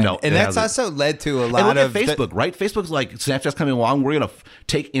mankind. No, and that's also led to a lot of Facebook, right? Facebook's like, Snapchat's coming along. We're going to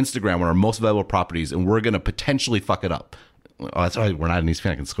take Instagram, one of our most valuable properties, and we're going to potentially fuck it up. Oh, that's right. We're not in East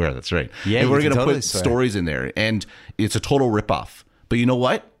Fan. I can swear. That's right. Yeah, and we're going to totally put stories in there, and it's a total ripoff. But you know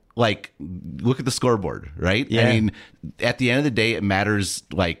what? Like, look at the scoreboard, right? Yeah. I mean, at the end of the day, it matters.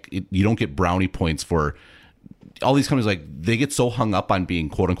 Like, you don't get brownie points for all these companies. Like, they get so hung up on being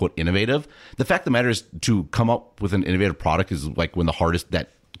quote unquote innovative. The fact of the matter is, to come up with an innovative product is like when the hardest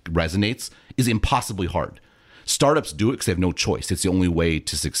that resonates is impossibly hard. Startups do it because they have no choice. It's the only way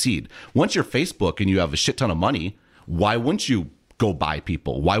to succeed. Once you're Facebook and you have a shit ton of money, why wouldn't you go buy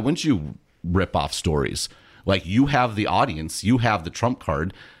people? Why wouldn't you rip off stories? Like, you have the audience, you have the trump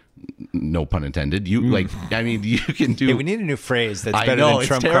card. No pun intended. You you can do. Hey, we need a new phrase that's better than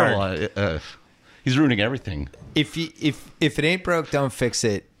trump card. He's ruining everything. If it ain't broke, don't fix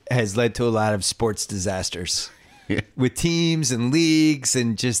it. Has led to a lot of sports disasters with teams and leagues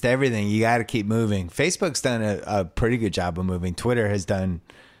and just everything. You got to keep moving. Facebook's done a pretty good job of moving. Twitter has done.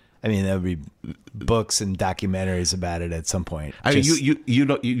 I mean, there'll be books and documentaries about it at some point. I mean,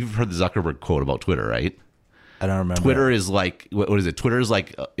 you've heard the Zuckerberg quote about Twitter, right? I don't remember. Twitter is like, what is it? Twitter is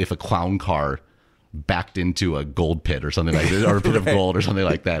like if a clown car backed into a gold pit or something like that, or a pit of gold or something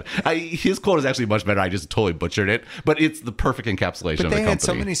like that. His quote is actually much better. I just totally butchered it, but it's the perfect encapsulation of the company. But they had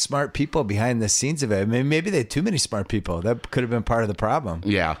so many smart people behind the scenes of it. I mean, maybe they had too many smart people. That could have been part of the problem.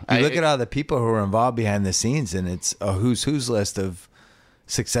 Yeah. You look at all the people who were involved behind the scenes, and it's a who's list of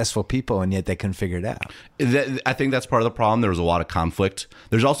successful people, and yet they couldn't figure it out. I think that's part of the problem. There was a lot of conflict.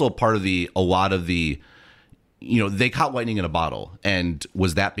 There's also a lot of the they caught lightning in a bottle. And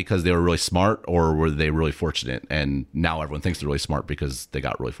was that because they were really smart, or were they really fortunate? And now everyone thinks they're really smart because they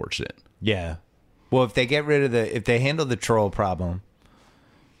got really fortunate. Yeah. Well, if they get rid of if they handle the troll problem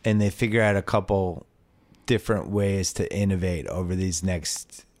and they figure out a couple different ways to innovate over these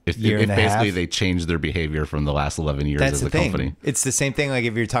next year and a half. Basically they changed their behavior from the last 11 years as a company. It's the same thing like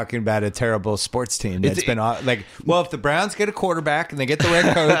if you're talking about a terrible sports team that's been like, well, if the Browns get a quarterback and they get the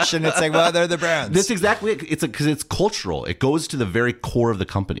right coach, and it's like, well, they're the Browns. That's exactly it. It's because it's cultural. It goes to the very core of the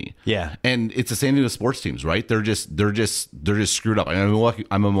company. Yeah. And it's the same thing with sports teams, right? They're just screwed up. I'm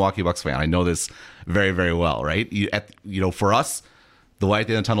a Milwaukee Bucks fan. I know this very, very well, right? For us, the light at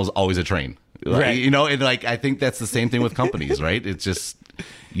the end of the tunnel is always a train. Right. And like, I think that's the same thing with companies, right? It's just,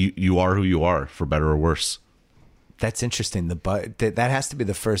 you are who you are, for better or worse. That's interesting. That has to be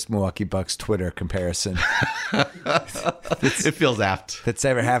the first Milwaukee Bucks Twitter comparison. It feels apt. That's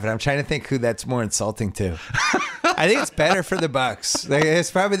ever happened. I'm trying to think who that's more insulting to. I I think it's better for the Bucks. Like,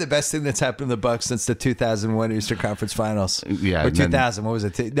 it's probably the best thing that's happened to the Bucks since the 2001 Eastern Conference Finals. Yeah, or and then- 2000. What was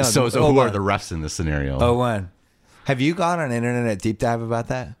it? No, So who 01. are the refs in this scenario? 01. Have you gone on an internet deep dive about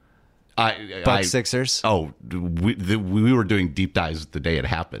that? Bucks Sixers. Oh, we were doing deep dives the day it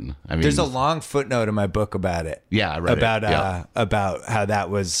happened. I mean, There's a long footnote in my book about it. Yeah, I read about, it. Yeah. About how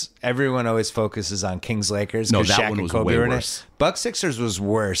that was. Everyone always focuses on Kings Lakers. No, 'cause that Shaq one and was Kobe way were in it. worse. Bucks Sixers was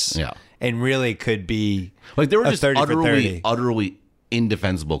worse. Yeah. And really could be like they were a just 30 for 30. utterly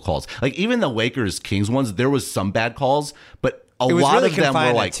indefensible calls. Like even the Lakers Kings ones, there was some bad calls, but a It was lot really of them were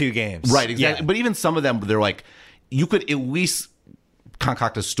confined to like 2 games. right? Exactly. Yeah. But even some of them, they're like you could at least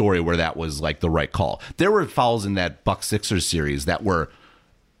concoct a story where that was like the right call. There were fouls in that Bucks Sixers series that were.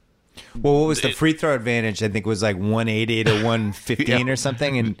 Well, what was the free throw advantage? I think was like 180 to 115 or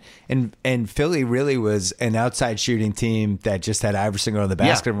something, and Philly really was an outside shooting team that just had Iverson go to the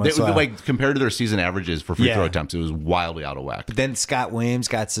basket. every once in a while. Like compared to their season averages for free Yeah. throw attempts, it was wildly out of whack. But then Scott Williams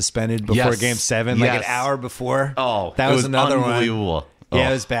got suspended before Yes. Game 7, like an Yes. hour before. Oh, that it was another one. unbelievable. Yeah, Oh.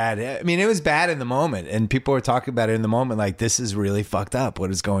 it was bad. I mean, it was bad in the moment, and people were talking about it in the moment, like this is really fucked up.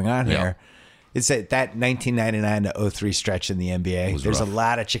 What is going on Yeah. here? It's that 1999 to 03 stretch in the NBA. There's rough. a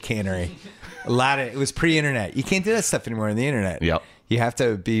lot of chicanery. It was pre-internet. You can't do that stuff anymore on the internet. Yep. You have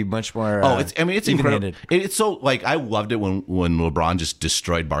to be much more. It's incredible. even-handed. It's so like I loved it when LeBron just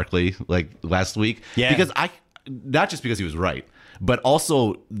destroyed Barkley like last week. Yeah. Because not just because he was right, but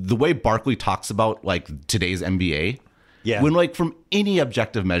also the way Barkley talks about like today's NBA. Yeah. When like from any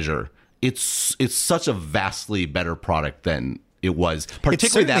objective measure, it's such a vastly better product than it was. Particularly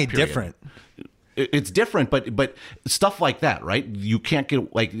It's certainly that period. different. It's different, but stuff like that, right? You can't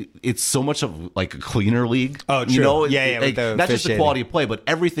get like it's so much of like a cleaner league. Oh, true. You know, Yeah, with like, the not just the officiating. quality of play, but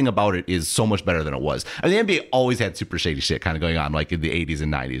everything about it is so much better than it was. I mean, the NBA always had super shady shit kind of going on, like in the '80s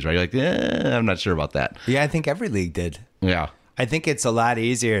and '90s, right? You're like, I'm not sure about that. Yeah, I think every league did. Yeah, I think it's a lot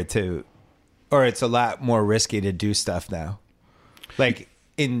easier or it's a lot more risky to do stuff now. Like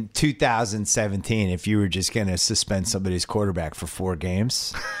in 2017, if you were just going to suspend somebody's quarterback for 4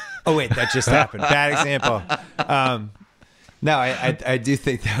 games. Oh, wait, that just happened. Bad example. No, I do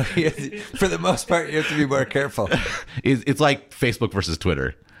think that for the most part, you have to be more careful. it's like Facebook versus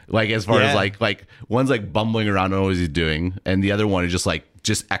Twitter. Like as far as like one's like bumbling around on what he's doing, and the other one is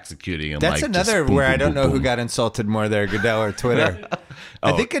just executing. And That's like, another just boom, where boom, I don't boom, know who boom. got insulted more there, Goodell or Twitter.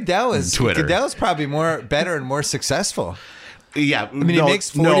 I think Goodell is Twitter. Goodell's probably better and more successful. Yeah, I mean, he makes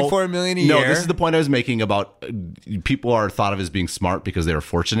 $44 million a No, year. this is the point I was making about people are thought of as being smart because they were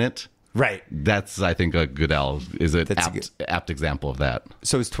fortunate. Right. That's I think Goodell is an That's apt example of that.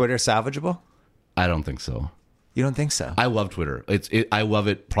 So is Twitter salvageable? I don't think so. You don't think so? I love Twitter. I love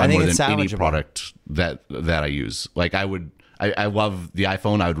it probably I think more it's than any salvageable. product that I use. Like I love the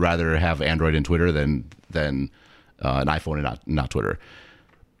iPhone. I would rather have Android and Twitter than an iPhone and not Twitter.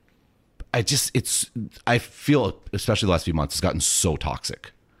 I feel, especially the last few months, it's gotten so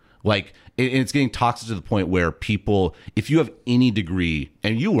toxic. Like it's getting toxic to the point where people, if you have any degree,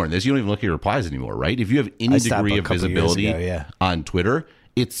 and you learn this, you don't even look at your replies anymore, right? If you have any stopped degree a of couple years visibility ago, yeah. on Twitter,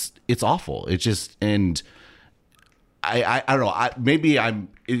 it's awful. It's just, and I don't know.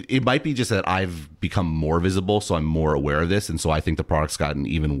 It might be just that I've become more visible, so I'm more aware of this, and so I think the product's gotten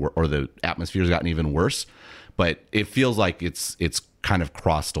even worse, or the atmosphere's gotten even worse. But it feels like it's kind of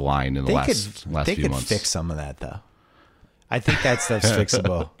crossed a line in the last they few could months. fix some of that though. I think that stuff's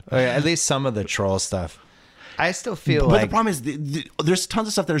fixable. Or at least some of the troll stuff. I still feel But like the problem is, there's tons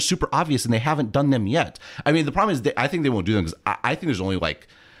of stuff that are super obvious, and they haven't done them yet. I mean, the problem is, I think they won't do them because I think there's only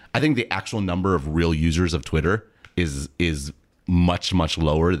I think the actual number of real users of Twitter is much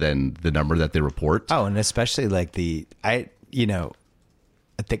lower than the number that they report. and especially like I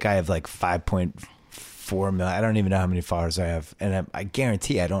think I have like 5.4 million. I don't even know how many followers I have, and I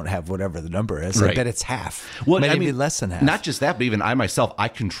guarantee I don't have whatever the number is. I Right. bet it's half. Well, Maybe I mean, less than half. Not just that, but even I myself, I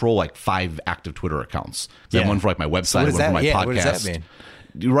control like 5 active Twitter accounts. I have Yeah. one for like my website, So what one does for that- my yeah, podcast. what does that mean?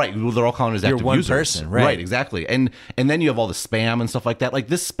 Right. Well, they're all counted as You're active one users. person, right. Exactly. And then you have all the spam and stuff like that. Like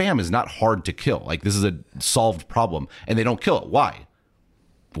this spam is not hard to kill. Like this is a solved problem, and they don't kill it. Why?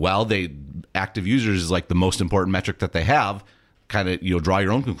 Well, active users is like the most important metric that they have. Kind of, draw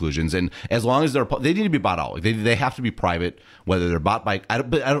your own conclusions. And as long as they need to be bought out. Like they have to be private. Whether they're bought by,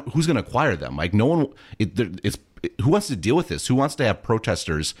 who's going to acquire them? Like no one. Who wants to deal with this? Who wants to have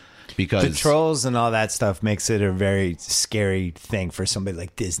protesters? Because the trolls and all that stuff makes it a very scary thing for somebody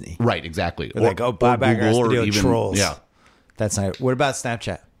like Disney. right, exactly. They're like, oh, Bob Iger has to deal with trolls. Yeah. That's not. What about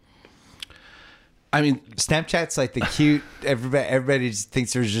Snapchat? I mean, Snapchat's like the cute. Everybody just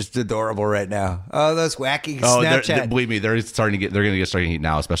thinks they're just adorable right now. Oh, those wacky Snapchat. Believe me, they're going to get starting to heat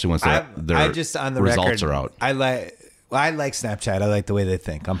now, especially once their just on the results record, are out. I like Snapchat. I like the way they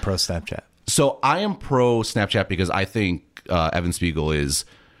think. I'm pro Snapchat. So I am pro Snapchat because I think Evan Spiegel is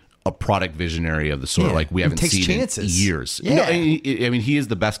a product visionary of the sort like we haven't seen chances. in years. Yeah. No, I mean, he is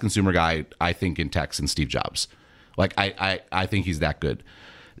the best consumer guy, I think, in tech since Steve Jobs. Like, I think he's that good.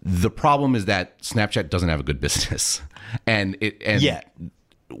 The problem is that Snapchat doesn't have a good business,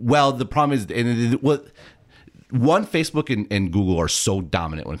 well, the problem is, one, Facebook and Google are so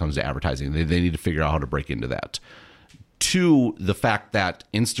dominant when it comes to advertising. They need to figure out how to break into that. Two, the fact that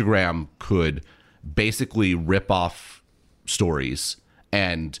Instagram could basically rip off stories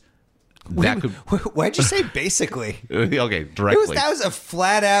and Why'd you say basically? Okay, directly. That was a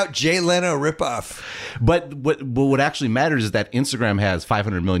flat out Jay Leno ripoff. But what actually matters is that Instagram has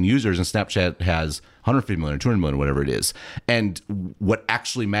 500 million users and Snapchat has 150 million or 200 million, whatever it is. And what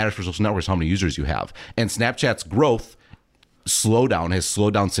actually matters for social networks is how many users you have. And Snapchat's growth has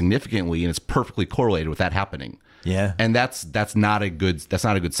slowed down significantly, and it's perfectly correlated with that happening. Yeah, and that's not a good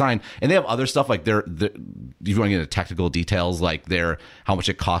sign. And they have other stuff like if you want to get into technical details, like how much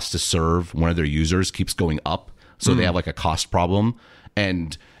it costs to serve one of their users keeps going up, so they have like a cost problem.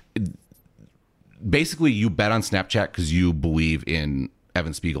 And basically, you bet on Snapchat because you believe in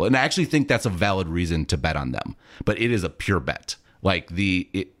Evan Spiegel, and I actually think that's a valid reason to bet on them. But it is a pure bet. Like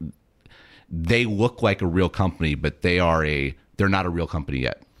they look like a real company, but they're not a real company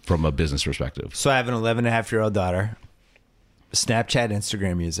yet. From a business perspective. So I have an 11.5-year-old daughter, Snapchat,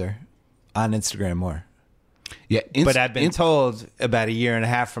 Instagram user, on Instagram more. Yeah, but I've been told about a year and a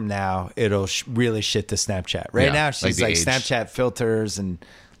half from now, it'll really shit to Snapchat. Right now, she's like Snapchat filters and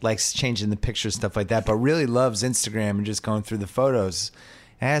likes changing the pictures, stuff like that, but really loves Instagram and just going through the photos.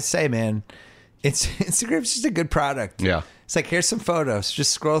 And I say, man, Instagram's just a good product. Yeah. It's like, here's some photos.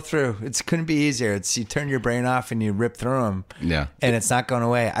 Just scroll through. It couldn't be easier. You turn your brain off and you rip through them. Yeah. And it's not going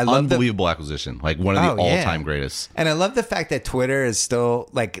away. I love unbelievable acquisition. Like one of the all-time greatest. And I love the fact that Twitter is still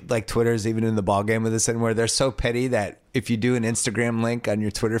like Twitter is even in the ballgame with this anymore. They're so petty that if you do an Instagram link on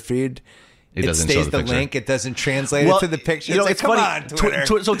your Twitter feed, it stays the link. It doesn't translate it to the picture. It's like, funny. Come on, Twitter.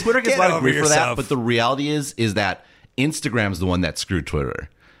 So Twitter gets a lot of grief for that, yourself. but the reality is that Instagram's the one that screwed Twitter.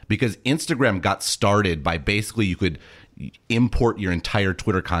 Because Instagram got started by basically you could import your entire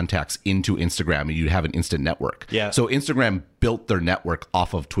Twitter contacts into Instagram and you have an instant network. Yeah. So Instagram built their network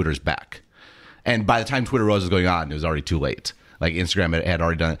off of Twitter's back. And by the time Twitter Rose was going on, it was already too late. Like Instagram had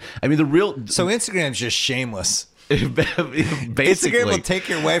already done it. I mean, So Instagram's just shameless. Basically, Instagram will take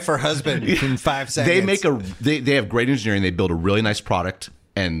your wife or husband in 5 seconds. They have great engineering. They build a really nice product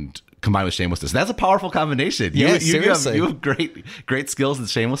and combined with shamelessness. That's a powerful combination. Yeah, seriously. You have great skills in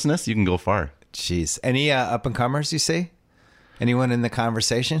shamelessness. You can go far. Jeez. Any up and comers you see? Anyone in the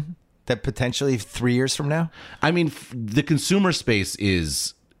conversation that potentially 3 years from now? I mean, the consumer space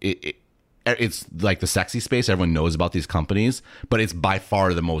is it's like the sexy space. Everyone knows about these companies, but it's by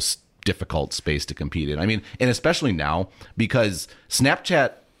far the most difficult space to compete in. I mean, and especially now because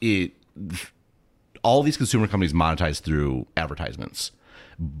Snapchat, all these consumer companies monetize through advertisements.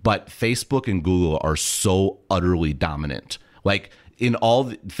 But Facebook and Google are so utterly dominant. Like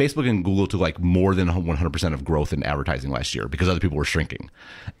Facebook and Google took like more than 100% of growth in advertising last year because other people were shrinking.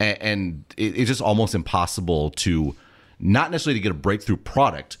 And it's just almost impossible to not necessarily to get a breakthrough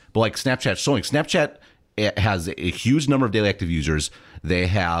product, but like Snapchat showing. Snapchat has a huge number of daily active users. They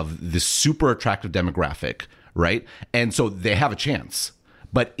have this super attractive demographic, right? And so they have a chance.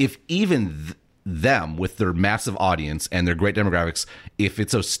 But if even them with their massive audience and their great demographics, if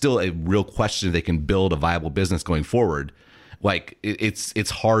it's still a real question if they can build a viable business going forward, like it's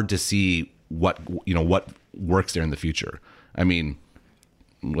hard to see what works there in the future. I mean,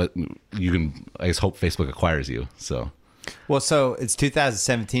 I just hope Facebook acquires you. So it's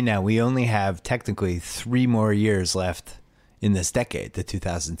 2017 now. We only have technically 3 more years left in this decade, the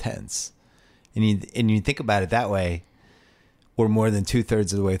 2010s, and you think about it that way, we're more than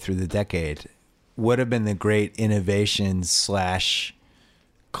 2/3 of the way through the decade. What have been the great innovations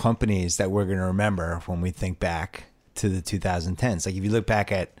 / companies that we're going to remember when we think back to the 2010s? Like if you look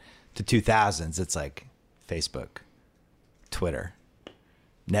back at the 2000s, it's like Facebook, Twitter,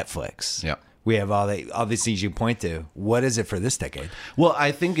 Netflix. Yeah. We have all these things you point to. What is it for this decade? Well,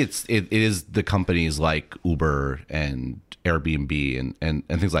 I think it is the companies like Uber and Airbnb and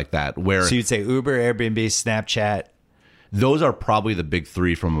things like that. So you'd say Uber, Airbnb, Snapchat. Those are probably the big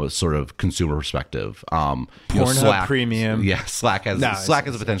 3 from a sort of consumer perspective. Pornhub Slack, Premium. Yeah, Slack has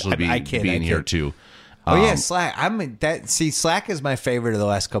the potential to be here too. Oh yeah, Slack. Slack is my favorite of the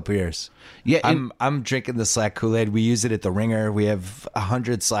last couple of years. Yeah, I'm drinking the Slack Kool-Aid. We use it at the Ringer. We have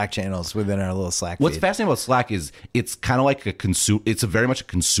 100 Slack channels within our little Slack What's feed. fascinating about Slack is it's kind of like it's a very much a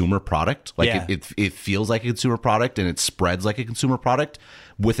consumer product. Like Yeah. it feels like a consumer product and it spreads like a consumer product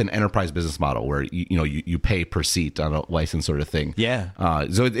with an enterprise business model where you pay per seat on a license sort of thing. Yeah.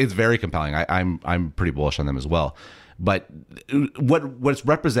 So it's very compelling. I'm pretty bullish on them as well. But what's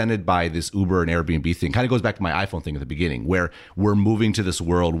represented by this Uber and Airbnb thing kind of goes back to my iPhone thing at the beginning, where we're moving to this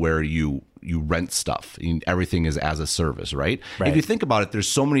world where you rent stuff and everything is as a service, right? If you think about it, there's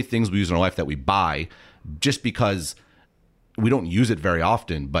so many things we use in our life that we buy just because we don't use it very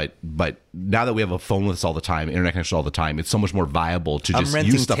often. But now that we have a phone with us all the time, internet connection all the time, it's so much more viable to just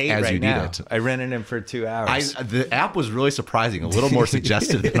use stuff Tate as right you now. need it. I rented him for 2 hours. The app was really surprising, a little more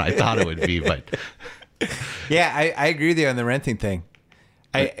suggestive than I thought it would be, but. Yeah, I agree with you on the renting thing.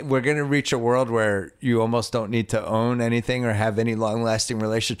 We're going to reach a world where you almost don't need to own anything or have any long-lasting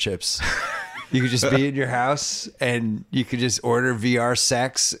relationships. You could just be in your house and you could just order VR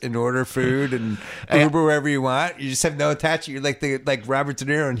sex and order food and Uber wherever you want. You just have no attachment. You're like Robert De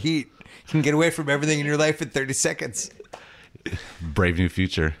Niro in Heat. You can get away from everything in your life in 30 seconds. Brave new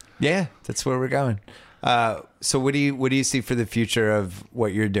future. Yeah, that's where we're going. So what do you see for the future of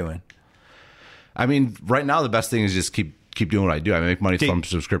what you're doing? I mean, right now the best thing is just keep doing what I do. I make money from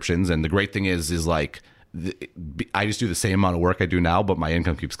subscriptions, and the great thing is like I just do the same amount of work I do now, but my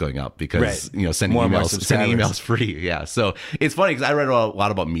income keeps going up because sending emails free. Yeah, so it's funny because I read a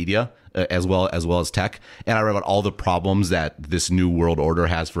lot about media as well as tech, and I read about all the problems that this new world order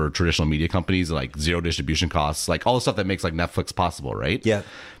has for traditional media companies, like zero distribution costs, like all the stuff that makes like Netflix possible, right? Yeah.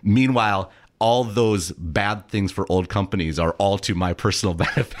 Meanwhile, all those bad things for old companies are all to my personal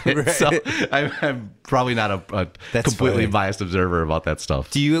benefit. Right. So I'm probably not a completely biased observer about that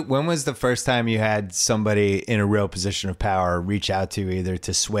stuff. When was the first time you had somebody in a real position of power reach out to you either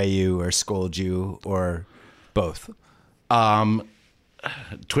to sway you or scold you or both?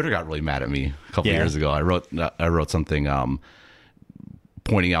 Twitter got really mad at me a couple of years ago. I wrote something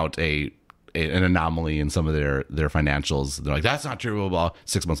pointing out an anomaly in some of their financials. They're like, that's not true, blah, blah.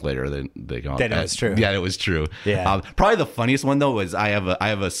 6 months later, they go, then it was true. Yeah, it was true. Yeah. Probably the funniest one though is I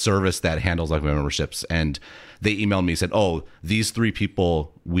have a service that handles like my memberships, and they emailed me and said, oh, these 3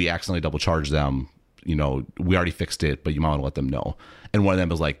 people, we accidentally double charged them. We already fixed it, but you might want to let them know. And one of them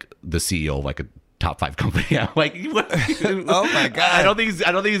was like the CEO of like a top 5 company. I'm like, oh my god! I don't think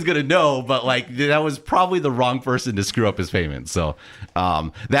he's gonna know, but like that was probably the wrong person to screw up his payment. So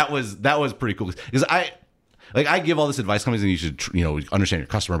that was pretty cool because I give all this advice companies and you should understand your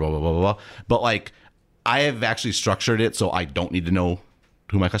customer, blah blah blah blah blah. But like I have actually structured it so I don't need to know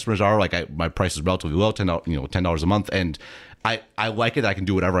who my customers are. Like my price is relatively low, $10 a month, and I like it. I can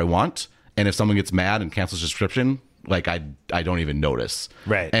do whatever I want, and if someone gets mad and cancels subscription, like I don't even notice.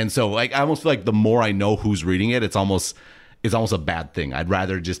 Right. And so like I almost feel like the more I know who's reading it, it's almost a bad thing. I'd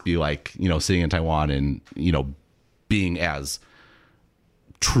rather just be like, sitting in Taiwan and, being as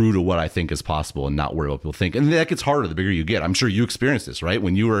true to what I think is possible and not worry about what people think. And that gets harder the bigger you get. I'm sure you experienced this, right?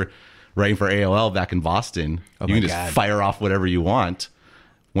 When you were writing for AOL back in Boston, you can just fire off whatever you want.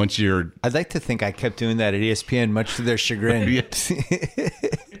 Once you're... I'd like to think I kept doing that at ESPN, much to their chagrin.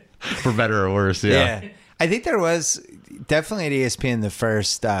 For better or worse, yeah. I think there was definitely at ESPN the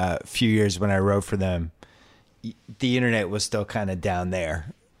first few years when I wrote for them, the internet was still kind of down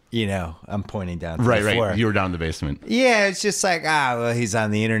there. I'm pointing down to the floor. Right. You were down in the basement. Yeah, it's just like, well, he's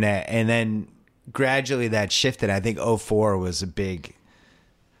on the internet. And then gradually that shifted. I think 2004 was a big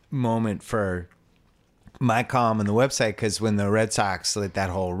moment for my column on the website because when the Red Sox lit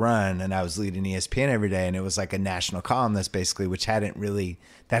that whole run and I was leading ESPN every day and it was like a national column that's basically, which hadn't really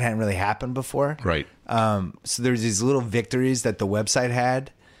happened before. Right. So there's these little victories that the website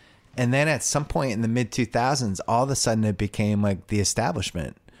had. And then at some point in the mid 2000s, all of a sudden it became like the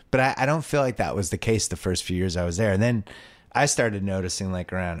establishment. But I don't feel like that was the case the first few years I was there. And then I started noticing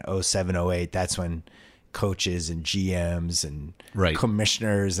like around 07, 08, that's when coaches and GMs and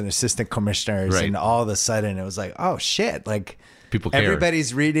commissioners and assistant commissioners and all of a sudden it was like, oh shit, like people care.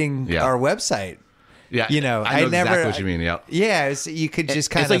 Everybody's reading our website. Yeah, I know exactly what you mean. Yeah, you could just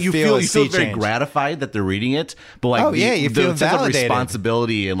kind of like you feel very gratified that they're reading it, but like you feel the sense validated. of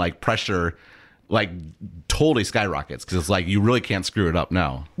responsibility and like pressure, like totally skyrockets because it's like you really can't screw it up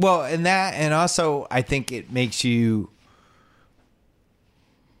now. Well, and also I think it makes you.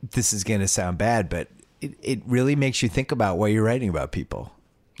 This is going to sound bad, but it really makes you think about what you're writing about people.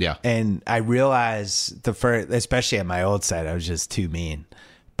 Yeah, and I realized especially at my old site, I was just too mean.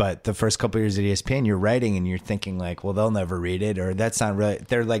 But the first couple of years at ESPN, you're writing and you're thinking like, well, they'll never read it, or that's not really.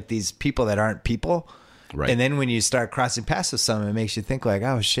 They're like these people that aren't people, Right. And then when you start crossing paths with someone, it makes you think like,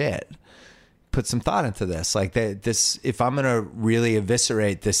 oh shit, put some thought into this. Like this, if I'm going to really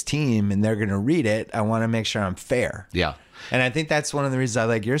eviscerate this team and they're going to read it, I want to make sure I'm fair. Yeah. And I think that's one of the reasons I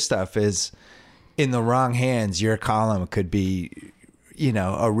like your stuff is in the wrong hands, your column could be, you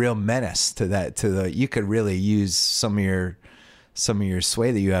know, a real menace to that, you could really use some of your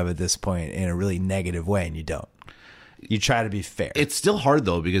sway that you have at this point in a really negative way, and you don't. You try to be fair. It's still hard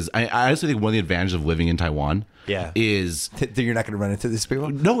though, because I honestly think one of the advantages of living in Taiwan is you're not going to run into these people.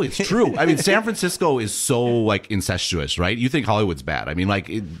 No, it's true. I mean, San Francisco is so like incestuous, right? You think Hollywood's bad. I mean, like,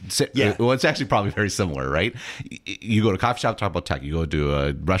 well, it's actually probably very similar, right? You go to a coffee shop, talk about tech. You go to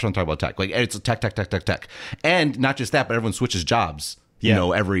a restaurant, talk about tech. Like, it's tech. And not just that, but everyone switches jobs. You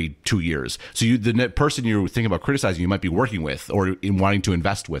know, every 2 years. So the person you're thinking about criticizing, you might be working with or in wanting to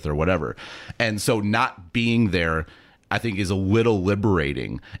invest with or whatever. And so not being there, I think, is a little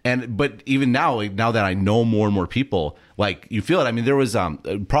liberating. But even now, like, now that I know more and more people, like, you feel it. I mean, there was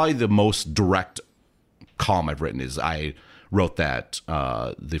probably the most direct column I've written is I wrote that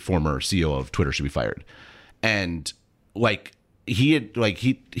the former CEO of Twitter should be fired. And like, he'd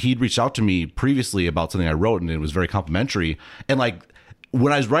reached out to me previously about something I wrote, and it was very complimentary. And like,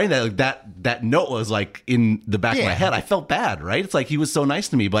 when I was writing that, like, that note was like in the back of my head. I felt bad, right? It's like, he was so nice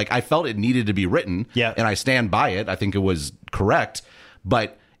to me, but like, I felt it needed to be written, and I stand by it. I think it was correct,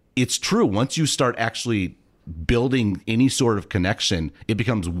 but it's true. Once you start actually building any sort of connection, it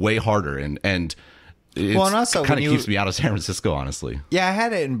becomes way harder, and and also kind of keeps me out of San Francisco, honestly. Yeah, I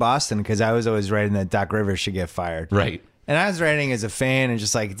had it in Boston because I was always writing that Doc Rivers should get fired, right? And I was writing as a fan and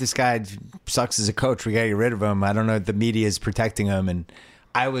just like, this guy sucks as a coach. We got to get rid of him. I don't know if the media is protecting him. And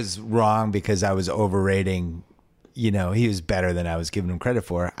I was wrong because I was overrating, you know, he was better than I was giving him credit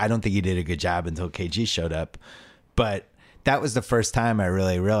for. I don't think he did a good job until KG showed up. But that was the first time I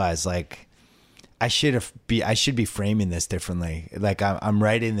really realized, like, I should be framing this differently. Like, I'm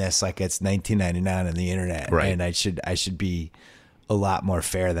writing this like it's 1999 on the internet. Right. And I should be a lot more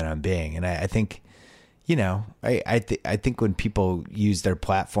fair than I'm being. And I think, you know, I think when people use their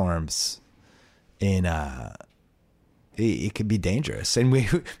platforms in it could be dangerous. And we,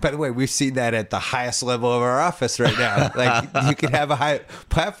 by the way, we've seen that at the highest level of our office right now. Like, you could have a high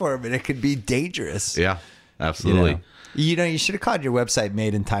platform and it could be dangerous. Yeah, absolutely. You know, you should have called your website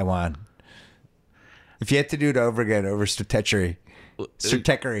Made in Taiwan. If you had to do it over again, over stratechery.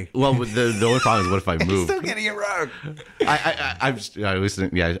 Well, the only problem is, what if I move? I'm still getting it wrong. I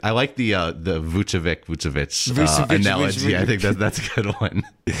listen. Yeah, I like the Vucevic analogy. I think that's a good one.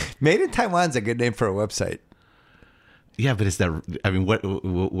 Made in Taiwan's a good name for a website. Yeah, but is that? I mean, what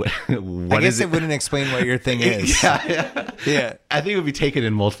I guess it wouldn't explain what your thing is. Yeah. I think it would be taken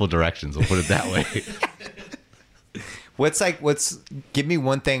in multiple directions. We'll put it that way. Give me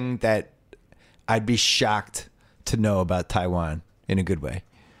one thing that I'd be shocked to know about Taiwan. In a good way.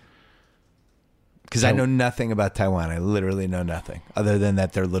 Because I know nothing about Taiwan. I literally know nothing other than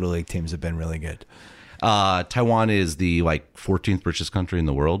that their Little League teams have been really good. Taiwan is the 14th richest country in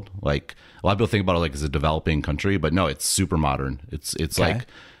the world. Like, a lot of people think about it like as a developing country, but no, it's super modern. It's okay.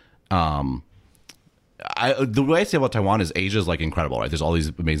 Like, the way I say about Taiwan is Asia is like incredible, right? There's all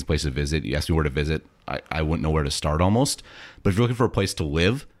these amazing places to visit. You ask me where to visit, I wouldn't know where to start almost. But if you're looking for a place to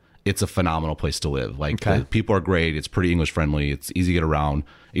live, it's a phenomenal place to live. Like, the people are great. It's pretty English friendly. It's easy to get around.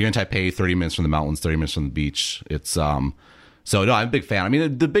 You're in Taipei, 30 minutes from the mountains, 30 minutes from the beach. It's so no, I'm a big fan. I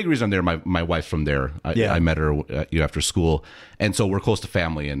mean, the big reason I'm there, my wife's from there. I met her after school, and so we're close to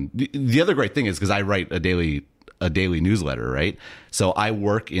family. And the other great thing is because I write a daily newsletter, right? So I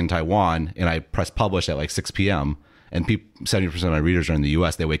work in Taiwan and I press publish at like 6 p.m. And 70% of my readers are in the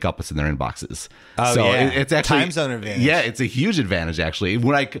U.S. They wake up, it's in their inboxes. Oh, so yeah. It's actually time zone advantage. Yeah, it's a huge advantage actually.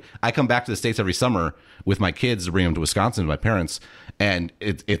 When I come back to the States every summer with my kids to bring them to Wisconsin to my parents, and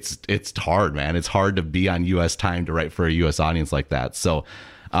it's hard, man. It's hard to be on U.S. time to write for a U.S. audience like that. So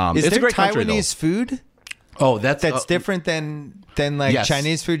is it's there a great Taiwanese country, food? Oh, that's different than like yes.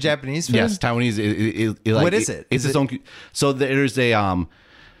 Chinese food, Japanese food. Yes, Taiwanese. What is it? It's its own. So there's a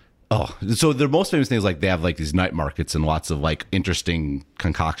so their most famous thing is like they have like these night markets and lots of like interesting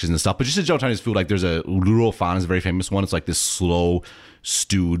concoctions and stuff. But just in general Chinese food, like there's a luo fan is a very famous one. It's like this slow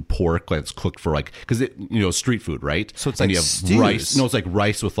stewed pork that's cooked for like, because street food, right? So it's and like you have stews. Rice. No, it's like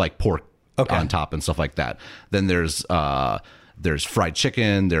rice with like pork on top and stuff like that. Then there's fried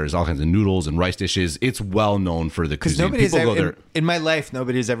chicken. There's all kinds of noodles and rice dishes. It's well known for the cuisine. People go there. In my life,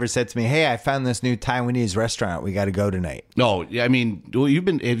 nobody's ever said to me, "Hey, I found this new Taiwanese restaurant. We got to go tonight." No, yeah, I mean, have you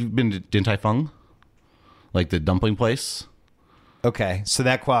been to Din Tai Fung, like the dumpling place? Okay, so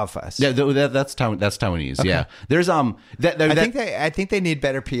that qualifies. Yeah, that's Taiwanese. Okay. Yeah, there's I think they need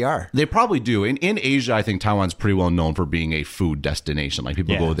better PR. They probably do. In Asia, I think Taiwan's pretty well known for being a food destination. Like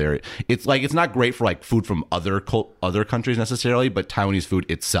people go there. It's like it's not great for like food from other countries necessarily, but Taiwanese food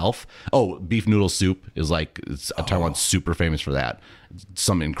itself. Oh, beef noodle soup is Taiwan's super famous for that.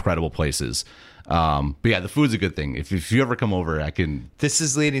 Some incredible places. But yeah, the food's a good thing. If you ever come over, I can. This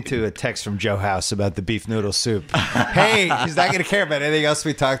is leading to a text from Joe House about the beef noodle soup. Hey, he's not going to care about anything else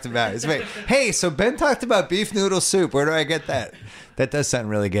we talked about. He's like, hey, so Ben talked about beef noodle soup. Where do I get that? That does sound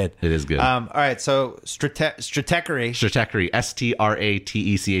really good. It is good. All right, so Stratechery. Stratechery,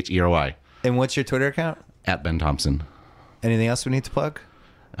 STRATECHERY. And what's your Twitter account? At Ben Thompson. Anything else we need to plug?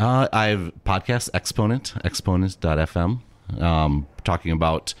 I have podcast exponent.fm,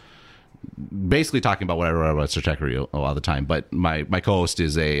 basically talking about what I wrote about Stratechery a lot of the time. But my co-host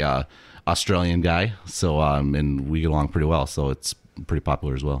is a Australian guy, so and we get along pretty well. So it's pretty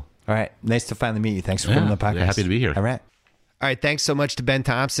popular as well. All right, nice to finally meet you. Thanks for coming on the podcast. Happy to be here. All right. All right, thanks so much to Ben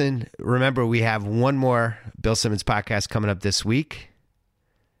Thompson. Remember, we have one more Bill Simmons podcast coming up this week,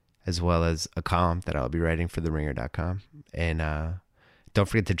 as well as a column that I'll be writing for TheRinger.com. And don't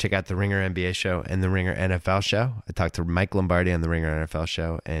forget to check out the Ringer NBA show and the Ringer NFL show. I talked to Mike Lombardi on the Ringer NFL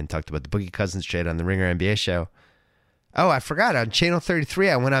show and talked about the Boogie Cousins trade on the Ringer NBA show. Oh, I forgot. On Channel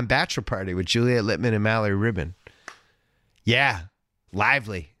 33, I went on Bachelor Party with Juliet Littman and Mallory Rubin. Yeah,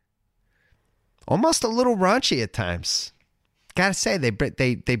 lively. Almost a little raunchy at times. Gotta say,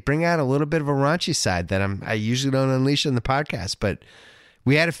 they bring out a little bit of a raunchy side that I usually don't unleash on the podcast. But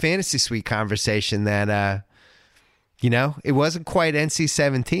we had a fantasy suite conversation that... it wasn't quite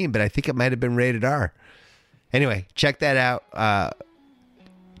NC-17, but I think it might have been rated R. Anyway, check that out.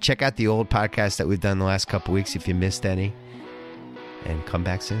 Check out the old podcast that we've done the last couple weeks if you missed any. And come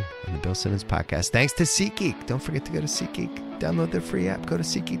back soon on the Bill Simmons podcast. Thanks to SeatGeek. Don't forget to go to SeatGeek. Download their free app. Go to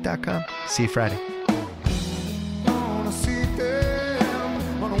SeatGeek.com. See you Friday.